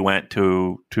away we went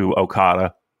to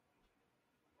Okada.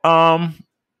 I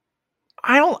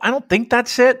don't think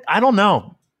that's it. I don't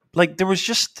know. Like, there was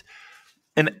just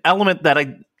an element that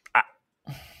and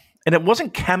it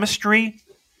wasn't chemistry.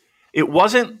 It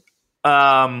wasn't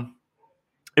like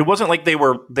they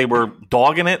were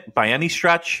dogging it by any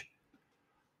stretch.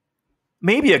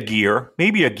 Maybe a gear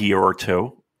or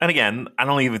two. And again, I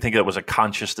don't even think it was a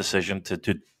conscious decision to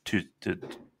do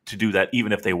that,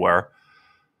 even if they were.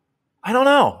 I don't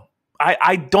know.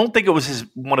 I don't think it was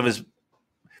one of his.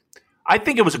 I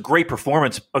think it was a great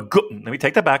performance. Let me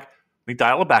take that back. Let me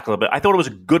dial it back a little bit. I thought it was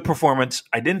a good performance.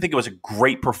 I didn't think it was a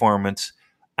great performance.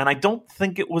 And I don't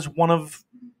think it was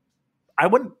I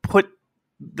wouldn't put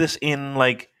this in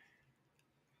like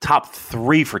top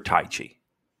 3 for Taichi.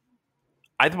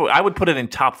 I would put it in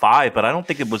top 5, but I don't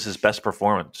think it was his best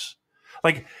performance.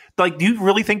 Like, do you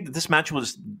really think that this match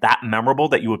was that memorable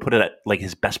that you would put it at like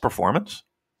his best performance?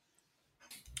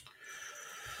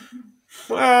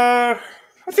 I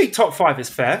think top 5 is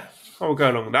fair. I will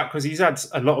go along with that because he's had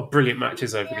a lot of brilliant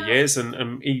matches over the years,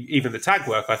 and even the tag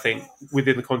work, I think,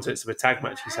 within the context of a tag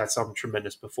match, he's had some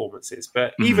tremendous performances.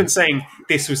 But even saying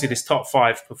this was in his top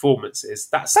 5 performances,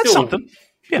 that's still something.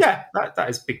 Yeah, that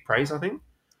is big praise, I think.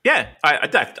 Yeah, I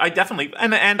definitely,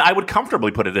 and I would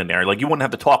comfortably put it in there. Like, you wouldn't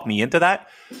have to talk me into that.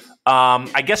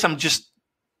 I guess I'm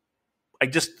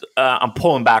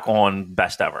pulling back on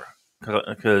best ever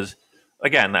because,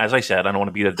 again, as I said, I don't want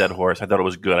to beat a dead horse. I thought it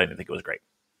was good. I didn't think it was great.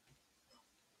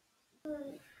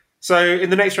 So in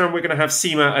the next round, we're going to have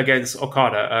Seema against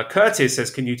Okada. Curtis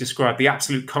says, can you describe the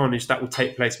absolute carnage that will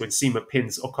take place when Seema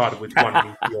pins Okada with one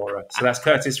knee Fiora? So that's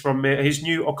Curtis from his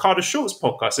new Okada Shorts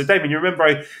podcast. So Damon, you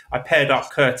remember I paired up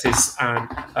Curtis and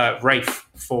Rafe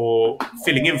for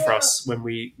filling in for us when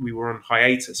we were on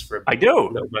hiatus for a little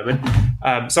moment.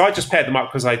 So I just paired them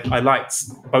up because I liked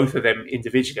both of them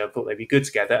individually. I thought they'd be good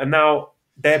together. And now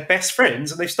they're best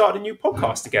friends and they've started a new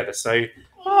podcast together. So...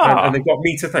 And they've got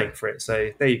me to thank for it.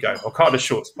 So there you go. Okada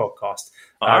Shorts podcast.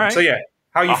 Right. So yeah,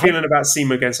 how are you feeling about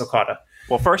Seema against Okada?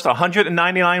 Well, first,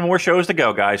 199 more shows to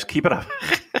go, guys. Keep it up.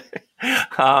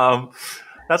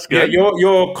 That's good. Yeah,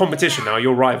 your competition now,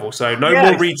 your rival. So no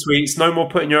more retweets, no more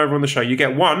putting you over on the show. You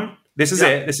get one. This is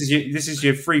it. This is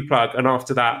your free plug. And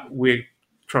after that, we're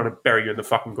trying to bury you in the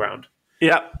fucking ground.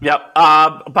 Yep.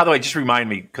 By the way, just remind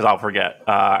me because I'll forget.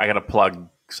 I got to plug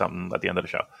something at the end of the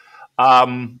show.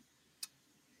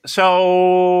 So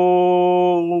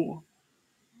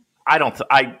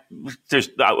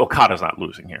Okada's not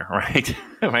losing here, right?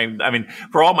 I mean,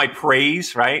 for all my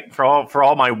praise, right? For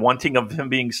all my wanting of him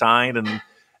being signed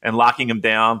and locking him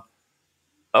down,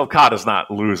 Okada's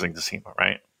not losing to Seema,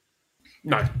 right?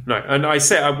 No. And I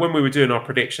said when we were doing our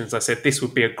predictions, I said this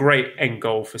would be a great end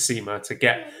goal for Seema to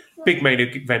get big main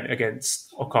event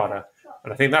against Okada,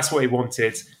 and I think that's what he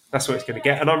wanted. That's what he's going to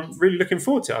get, and I'm really looking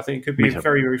forward to it. I think it could be a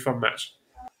very, very fun match.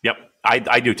 Yep,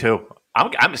 I do too.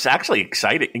 I'm actually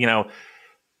excited. You know,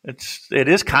 it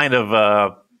is kind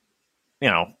of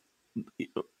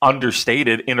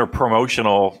understated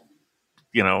interpromotional.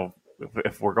 You know,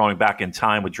 if we're going back in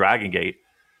time with Dragon Gate,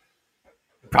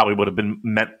 probably would have been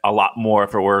meant a lot more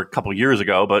if it were a couple of years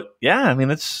ago. But yeah, I mean,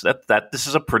 this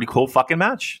is a pretty cool fucking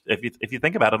match if you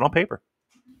think about it on paper.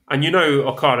 And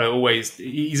Okada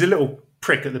he's a little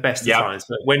prick at the best of times,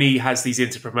 but when he has these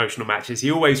interpromotional matches,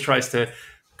 he always tries to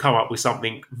come up with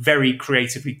something very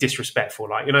creatively disrespectful.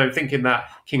 Like, thinking that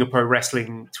King of Pro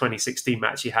Wrestling 2016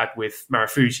 match he had with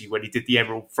Marufuji when he did the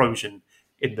Emerald Frozen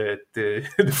in the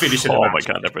finish of the Oh match.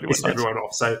 my God, that really Pissed went nuts. everyone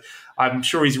off. So I'm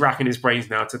sure he's racking his brains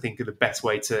now to think of the best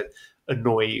way to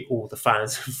annoy all the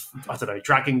fans of, I don't know,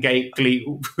 Dragon Gate, Glee,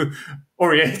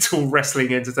 Oriental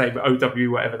Wrestling Entertainment,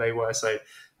 OW, whatever they were. So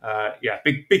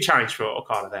big challenge for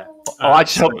Okada there. I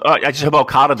just hope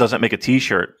Okada doesn't make a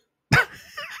T-shirt.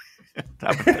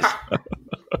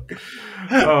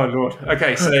 Oh Lord.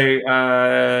 Okay, so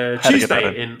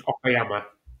Tuesday in Okayama,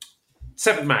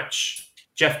 7th match.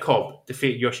 Jeff Cobb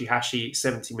defeated Yoshihashi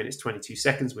 70 minutes 22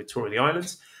 seconds with Tour of the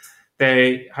Islands.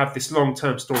 They have this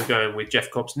long-term story going with Jeff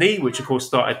Cobb's knee, which of course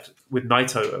started with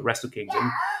Naito at Wrestle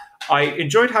Kingdom. I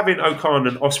enjoyed having Okan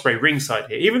and Ospreay ringside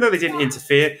here, even though they didn't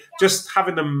interfere. Just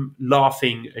having them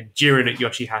laughing and jeering at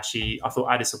Yoshihashi, I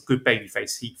thought added some good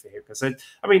babyface heat for him. Because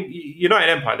I mean, United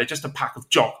Empire, they're just a pack of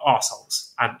jock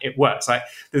arseholes, and it works. Like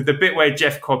the bit where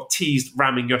Jeff Cobb teased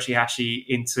ramming Yoshihashi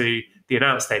into the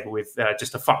announce table with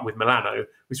just a fuck with Milano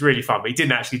was really fun, but he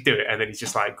didn't actually do it, and then he's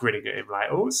just like grinning at him, like,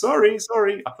 "Oh, sorry."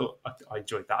 I thought I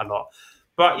enjoyed that a lot.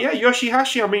 But yeah,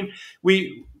 Yoshihashi. I mean,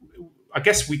 I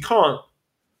guess we can't.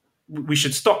 We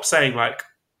should stop saying like,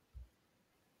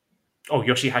 "Oh,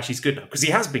 Yoshihashi's good now," because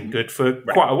he has been good for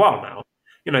quite a while now.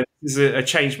 You know, he's a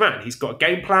changed man. He's got a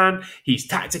game plan. He's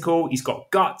tactical. He's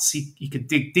got guts. He can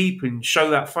dig deep and show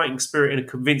that fighting spirit in a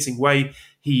convincing way.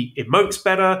 He emotes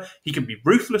better. He can be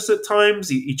ruthless at times.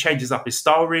 He changes up his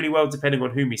style really well depending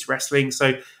on whom he's wrestling.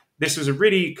 So this was a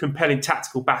really compelling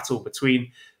tactical battle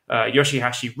between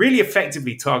Yoshihashi really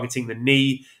effectively targeting the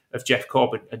knee of Jeff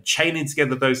Cobb and chaining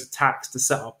together those attacks to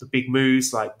set up the big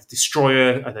moves like the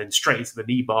Destroyer and then straight into the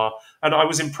knee bar. And I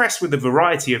was impressed with the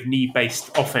variety of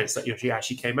knee-based offense that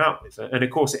Yoshihashi came out with. And of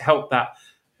course, it helped that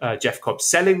Jeff Cobb's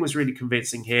selling was really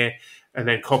convincing here. And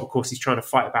then Cobb, of course, he's trying to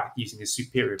fight back using his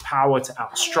superior power to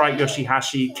outstrike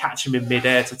Yoshihashi, catch him in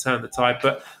midair to turn the tide.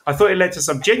 But I thought it led to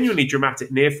some genuinely dramatic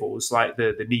near falls, like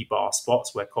the knee bar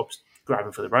spots where Cobb's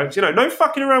grabbing for the ropes. You know, no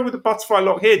fucking around with the butterfly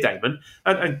lock here, Damon.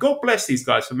 And God bless these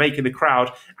guys for making the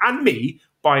crowd and me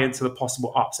buy into the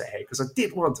possible upset here, because I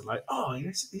did wonder, like, oh,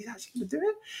 he's actually going to do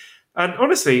it? And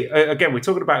honestly, again, we're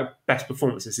talking about best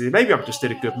performances. Maybe I'm just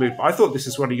in a good mood, but I thought this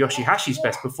was one of Yoshihashi's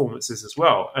best performances as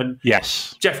well. And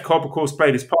yes, Jeff Cobb, of course,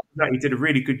 played his part in that. He did a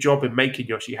really good job in making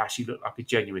Yoshihashi look like a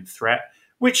genuine threat,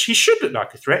 which he should look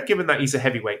like a threat, given that he's a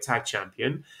heavyweight tag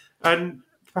champion. And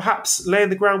perhaps laying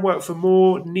the groundwork for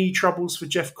more knee troubles for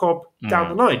Jeff Cobb down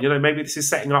the line. You know, maybe this is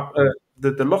setting up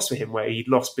the loss for him where he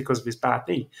lost because of his bad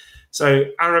knee. So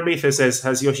Aramitha says,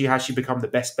 has Yoshihashi become the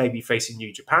best babyface in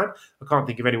New Japan? I can't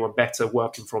think of anyone better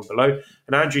working from below.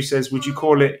 And Andrew says, would you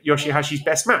call it Yoshihashi's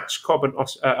best match? Cobb and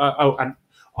and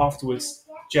afterwards,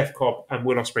 Jeff Cobb and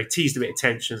Will Ospreay teased a bit of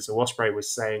tension. So Ospreay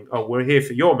was saying, oh, we're here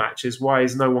for your matches. Why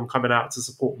is no one coming out to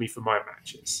support me for my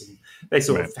matches? And they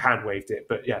sort of hand waved it.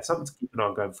 But yeah, something to keep an eye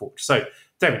on going forward. So,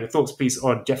 David, your thoughts, please,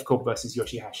 on Jeff Cobb versus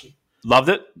Yoshihashi. Loved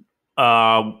it.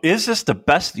 Is this the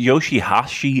best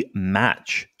Yoshihashi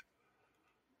match?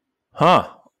 Huh.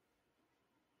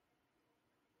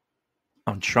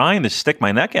 I'm trying to stick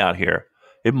my neck out here.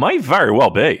 It might very well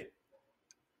be.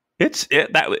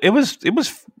 It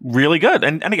was really good.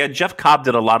 And again, Jeff Cobb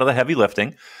did a lot of the heavy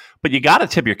lifting, but you got to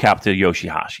tip your cap to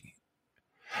Yoshihashi.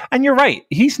 And you're right.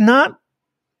 He's not,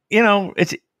 I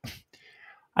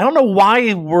don't know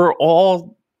why we're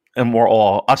all,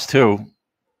 us too,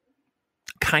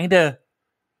 kind of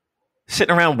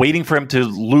sitting around waiting for him to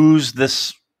lose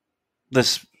this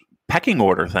pecking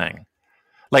order thing.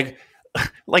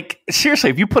 Like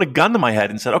seriously, if you put a gun to my head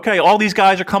and said, okay, all these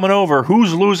guys are coming over,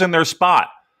 who's losing their spot?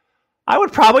 I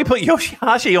would probably put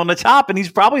Yoshihashi on the top, and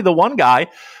he's probably the one guy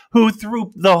who,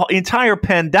 through the entire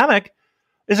pandemic,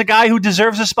 is a guy who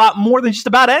deserves a spot more than just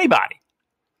about anybody.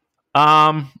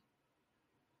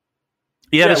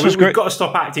 This was great. We've got to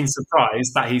stop acting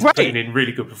surprised that he's putting in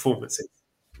really good performances.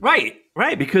 Right,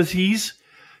 because he's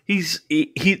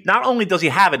not only does he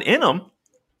have it in him,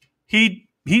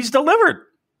 he's delivered.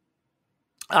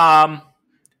 But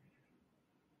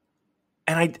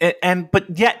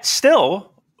yet still,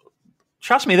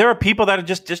 trust me, there are people that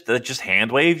are just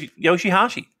hand wave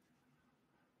Yoshihashi.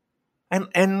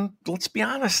 And let's be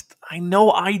honest, I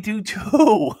know I do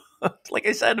too. Like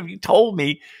I said, if you told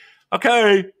me,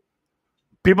 okay,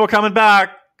 people are coming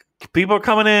back, people are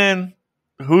coming in,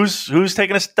 who's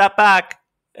taking a step back?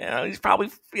 He's probably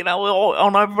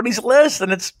on everybody's list,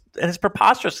 and it's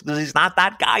preposterous because he's not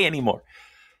that guy anymore.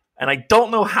 And I don't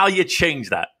know how you change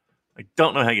that.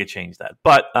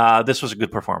 But this was a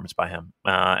good performance by him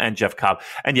and Jeff Cobb.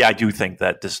 And yeah, I do think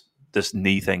that this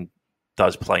knee thing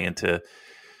does play into.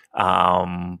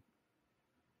 Again,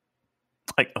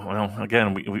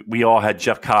 we all had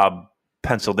Jeff Cobb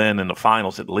penciled in the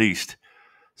finals at least.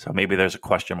 So maybe there's a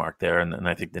question mark there, and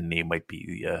I think the knee might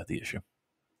be the issue.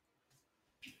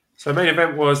 So main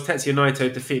event was Tetsuya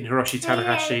Naito defeating Hiroshi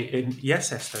Tanahashi in...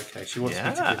 Yes, Esther, okay. She wants me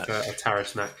to give her a taro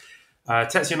snack.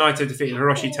 Tetsuya Naito defeating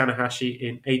Hiroshi Tanahashi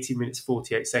in 18 minutes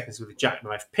 48 seconds with a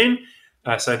jackknife pin.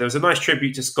 So there was a nice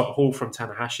tribute to Scott Hall from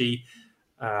Tanahashi.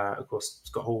 Of course,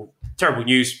 Scott Hall, terrible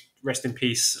news, rest in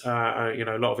peace. A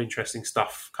lot of interesting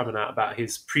stuff coming out about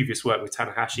his previous work with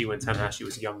Tanahashi when Tanahashi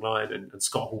was a young lion, and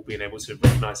Scott Hall being able to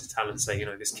recognise his talent and say,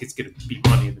 this kid's going to beat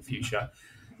money in the future.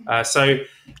 So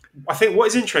I think what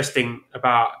is interesting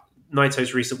about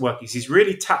Naito's recent work is he's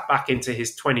really tapped back into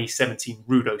his 2017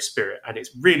 Rudo spirit, and it's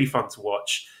really fun to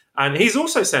watch. And he's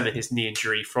also selling his knee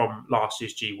injury from last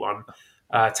year's G1.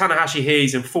 Tanahashi here,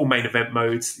 he's in full main event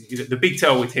mode. The big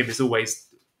tell with him is always,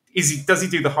 does he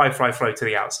do the high fly flow to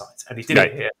the outside? And he did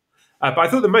it here. But I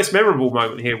thought the most memorable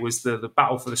moment here was the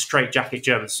battle for the straight jacket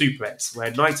German suplex,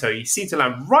 where Naito, he seemed to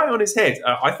land right on his head.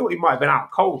 I thought he might have been out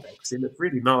cold there because it looked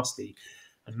really nasty.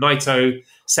 And Naito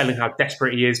selling how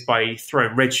desperate he is by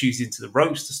throwing red shoes into the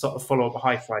ropes to stop the follow-up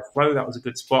high fly flow. That was a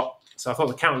good spot. So I thought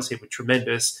the counters here were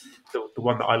tremendous. The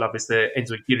one that I love is the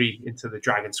Enzo Giri into the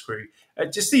Dragon Screw.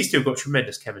 Just these two have got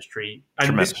tremendous chemistry.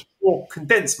 And this is a more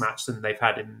condensed match than they've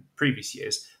had in previous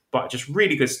years, but just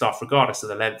really good stuff regardless of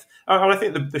the length. And I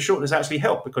think the shortness actually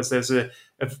helped because there's a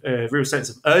real sense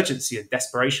of urgency and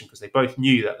desperation because they both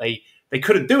knew that they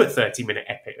couldn't do a 30-minute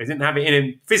epic. They didn't have it in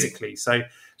him physically. So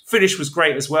finish was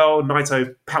great as well.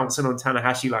 Naito pouncing on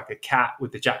Tanahashi like a cat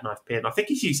with the jackknife pin. I think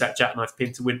he's used that jackknife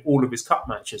pin to win all of his cup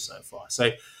matches so far. So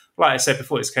like I said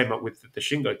before, this came up with the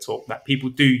Shingo talk, that people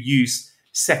do use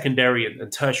secondary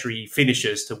and tertiary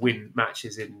finishers to win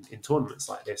matches in tournaments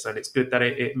like this. And it's good that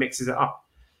it mixes it up.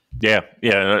 Yeah.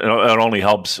 It only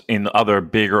helps in other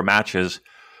bigger matches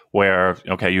where,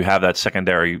 you have that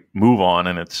secondary move on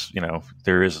and it's,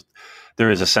 there is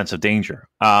a sense of danger.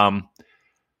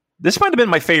 This might have been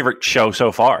my favorite show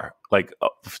so far, like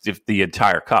the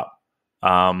entire cup.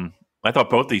 I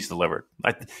thought both these delivered.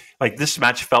 This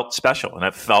match felt special, and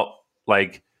it felt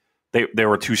like they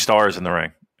were two stars in the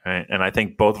ring. Right? And I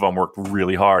think both of them worked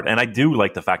really hard. And I do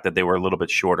like the fact that they were a little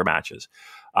bit shorter matches.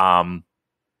 I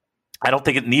don't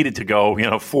think it needed to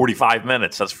go, 45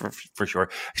 minutes. That's for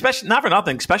sure. Especially not for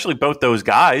nothing. Especially both those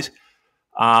guys.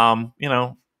 To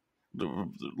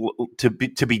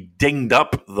be dinged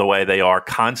up the way they are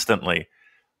constantly.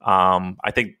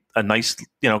 I think a nice,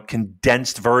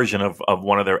 condensed version of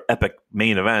one of their epic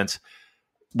main events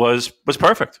was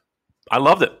perfect. I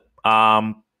loved it.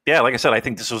 Like I said, I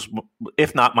think this was,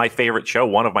 if not my favorite show,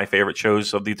 one of my favorite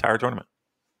shows of the entire tournament.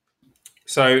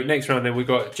 So next round then we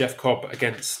got Jeff Cobb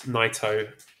against Naito.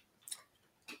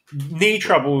 Knee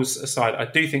troubles aside, I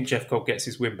do think Jeff Cobb gets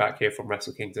his win back here from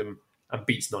Wrestle Kingdom and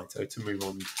beats Naito to move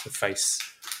on to face,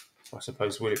 I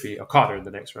suppose, would it be Okada in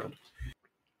the next round?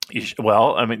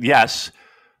 Well, I mean, yes.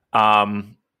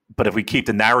 But if we keep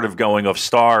the narrative going of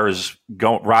stars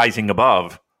rising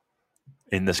above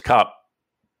in this cup,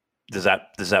 does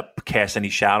that cast any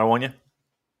shadow on you?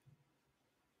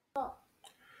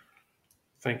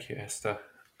 Thank you, Esther.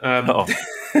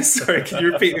 Sorry, can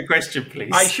you repeat the question,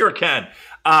 please? I sure can.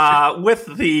 With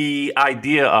the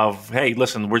idea of, hey,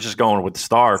 listen, we're just going with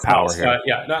star power here.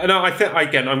 No, I think,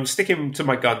 again, I'm sticking to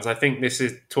my guns. I think this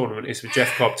tournament is for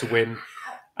Jeff Cobb to win,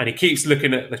 and he keeps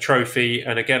looking at the trophy.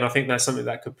 And again, I think that's something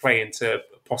that could play into a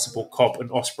possible Cobb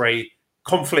and Ospreay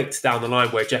conflict down the line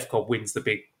where Jeff Cobb wins the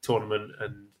big tournament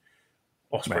and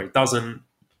Ospreay doesn't.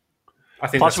 I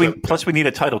think plus we need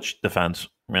a title defense.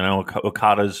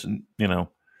 Okada's,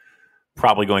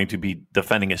 probably going to be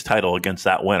defending his title against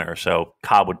that winner. So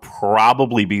Cobb would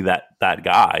probably be that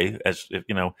guy as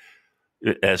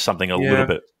something a little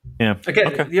bit. Yeah. Again,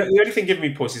 okay. The only thing giving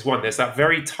me pause is one, there's that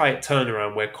very tight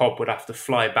turnaround where Cobb would have to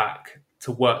fly back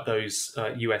to work those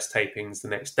US tapings the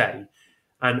next day.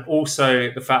 And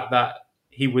also the fact that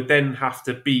he would then have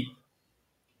to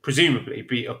presumably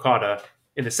beat Okada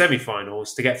in the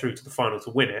semifinals to get through to the final to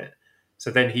win it.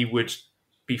 So then he would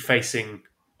be facing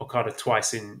Okada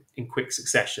twice in quick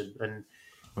succession. And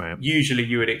usually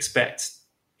you would expect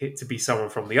it to be someone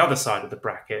from the other side of the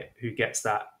bracket who gets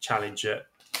that challenge at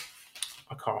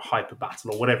a hyper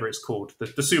battle or whatever it's called, the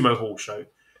Sumo Hall show.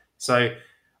 So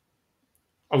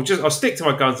I'll stick to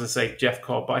my guns and say Jeff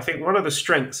Cobb. But I think one of the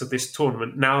strengths of this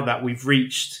tournament, now that we've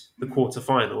reached the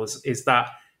quarterfinals, is that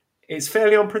it's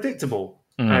fairly unpredictable.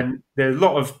 Mm-hmm. And there's a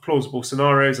lot of plausible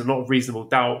scenarios and a lot of reasonable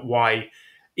doubt why,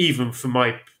 even for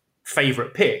my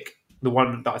favourite pick, the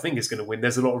one that I think is going to win,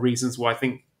 there's a lot of reasons why I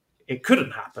think it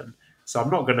couldn't happen. So I'm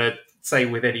not going to say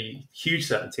with any huge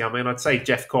certainty. I mean, I'd say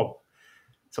Jeff Cobb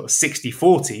sort of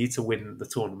 60-40 to win the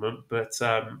tournament. But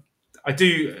I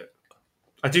do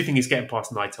I do think he's getting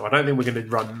past Naito. I don't think we're going to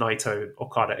run Naito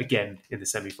Okada again in the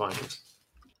semifinals.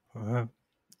 All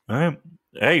right.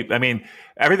 Hey, I mean,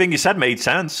 everything you said made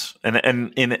sense,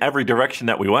 and in every direction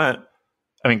that we went.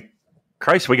 I mean,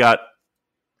 Christ, we got,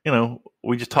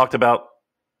 we just talked about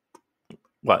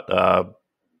what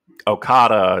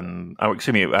Okada and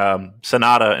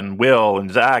Sonata and Will and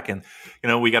Zach, and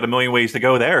we got a million ways to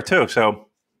go there too. So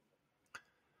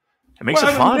it makes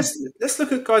it fun. Let's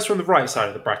look at guys from the right side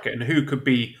of the bracket and who could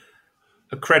be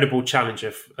a credible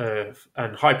challenger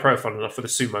and high profile enough for the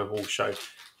Sumo Hall show.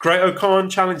 Great-O-Khan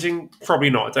challenging? Probably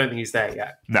not. I don't think he's there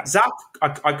yet. No. Zach,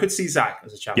 I could see Zach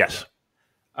as a challenger. Yes.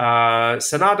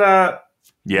 Sanada,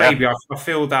 yeah. maybe. I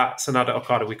feel that Sanada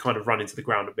Okada, we kind of run into the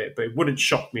ground a bit, but it wouldn't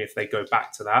shock me if they go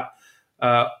back to that.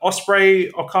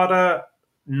 Ospreay, Okada,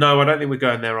 no, I don't think we're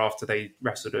going there after they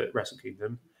wrestled at Wrestle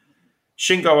Kingdom.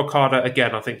 Shingo Okada,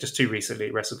 again, I think just too recently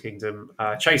at Wrestle Kingdom.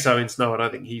 Chase Owens, no, I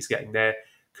don't think he's getting there.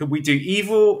 Could we do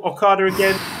Evil Okada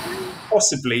again?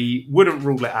 Possibly. Wouldn't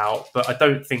rule it out, but I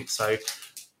don't think so.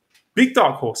 Big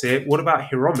dark horse here. What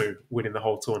about Hiromu winning the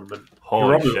whole tournament?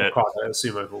 Holy Hiromu shit. Okada at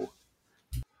Sumo Hall.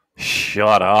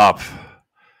 Shut up.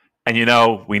 And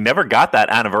we never got that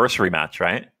anniversary match,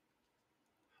 right?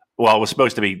 Well, it was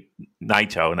supposed to be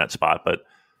Naito in that spot, but...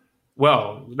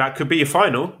 Well, that could be a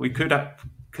final. We could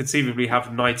conceivably have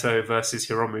Naito versus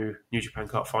Hiromu New Japan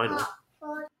Cup final.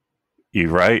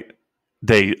 You're right.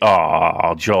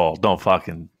 Joel, don't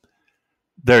fucking...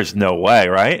 There's no way,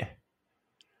 right?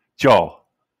 Joel,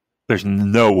 there's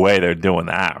no way they're doing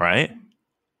that, right?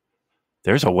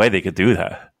 There's a way they could do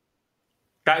that.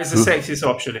 That is the sexiest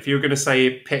option. If you were going to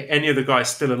say pick any of the guys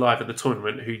still alive at the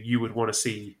tournament who you would want to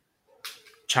see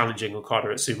challenging Okada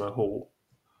at Sumo Hall,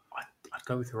 I'd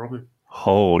go with Hiromu.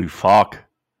 Holy fuck.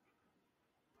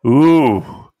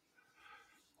 Ooh.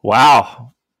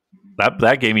 Wow. That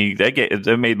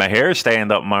made my hair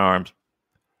stand up in my arms.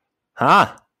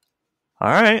 Huh? All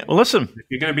right. Well, listen. If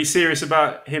you're going to be serious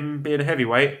about him being a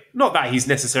heavyweight, not that he's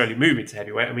necessarily moving to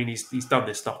heavyweight. I mean, he's done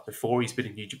this stuff before. He's been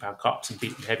in New Japan Cups and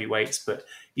beaten heavyweights, but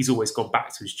he's always gone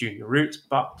back to his junior roots.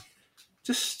 But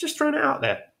just throwing it out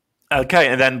there.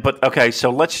 Okay,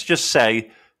 so let's just say,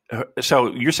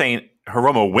 so you're saying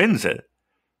Hiromu wins it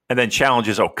and then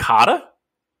challenges Okada?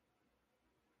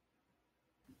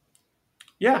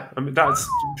 Yeah, I mean, that's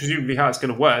presumably how it's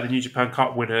going to work. The New Japan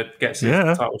Cup winner gets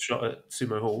a title shot at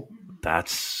Sumo Hall.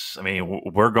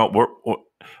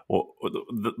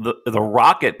 The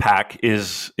rocket pack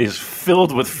is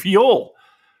filled with fuel.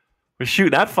 We're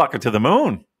shooting that fucker to the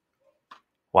moon.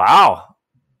 Wow.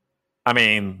 I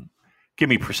mean, give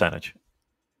me percentage.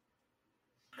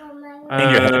 In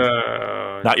your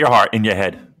head. Not your heart, in your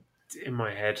head. In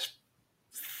my head.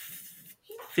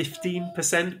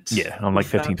 15%? Yeah, I'm like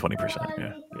 15, 20%.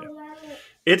 Yeah.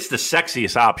 It's the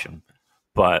sexiest option,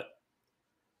 but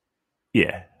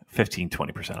yeah, 15,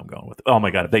 20% I'm going with. Oh my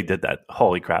God, if they did that,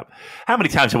 holy crap. How many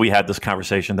times have we had this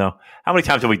conversation though? How many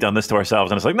times have we done this to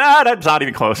ourselves? And it's like, nah, that's not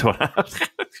even close. But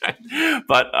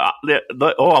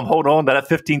I'm holding on to that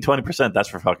 15, 20%. That's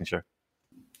for fucking sure.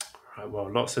 Right,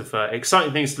 well, lots of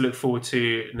exciting things to look forward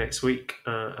to next week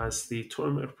as the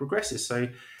tournament progresses. So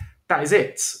that is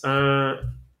it.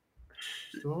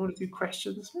 Do I want to do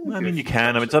questions? I mean, you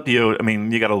can. I mean, it's up to you. I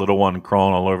mean, you got a little one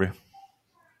crawling all over you.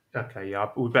 Okay, yeah,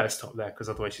 we better stop there because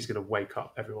otherwise she's going to wake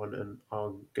up everyone and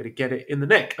I'm going to get it in the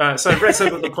neck. So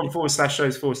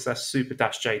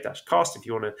redcircle.com/shows/super-j-cast if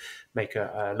you want to make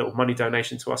a little money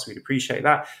donation to us, we'd appreciate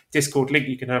that. Discord link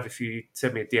you can have if you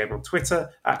send me a DM on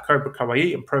Twitter at Cobra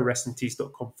Kawaii and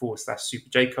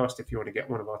prowrestlingtees.com/super-j-cast if you want to get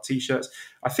one of our t-shirts.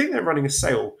 I think they're running a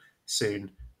sale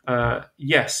soon.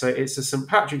 Yes, so it's a St.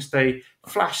 Patrick's Day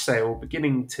flash sale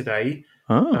beginning today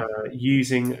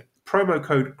using promo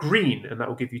code GREEN, and that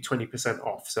will give you 20%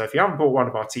 off. So if you haven't bought one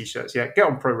of our t-shirts yet, get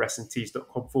on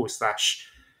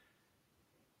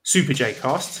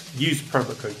prowrestlingtees.com/superjcast, use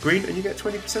promo code GREEN, and you get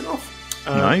 20% off.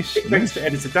 Nice. Thanks to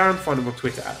Editor Dan. Find him on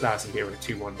Twitter at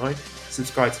LazzyHero219.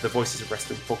 Subscribe to the Voices of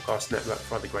Wrestling Podcast Network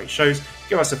for other great shows.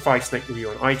 Give us a 5-snake review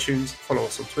on iTunes. Follow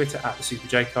us on Twitter at the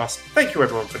SuperJcast. Thank you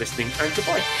everyone for listening, and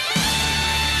goodbye.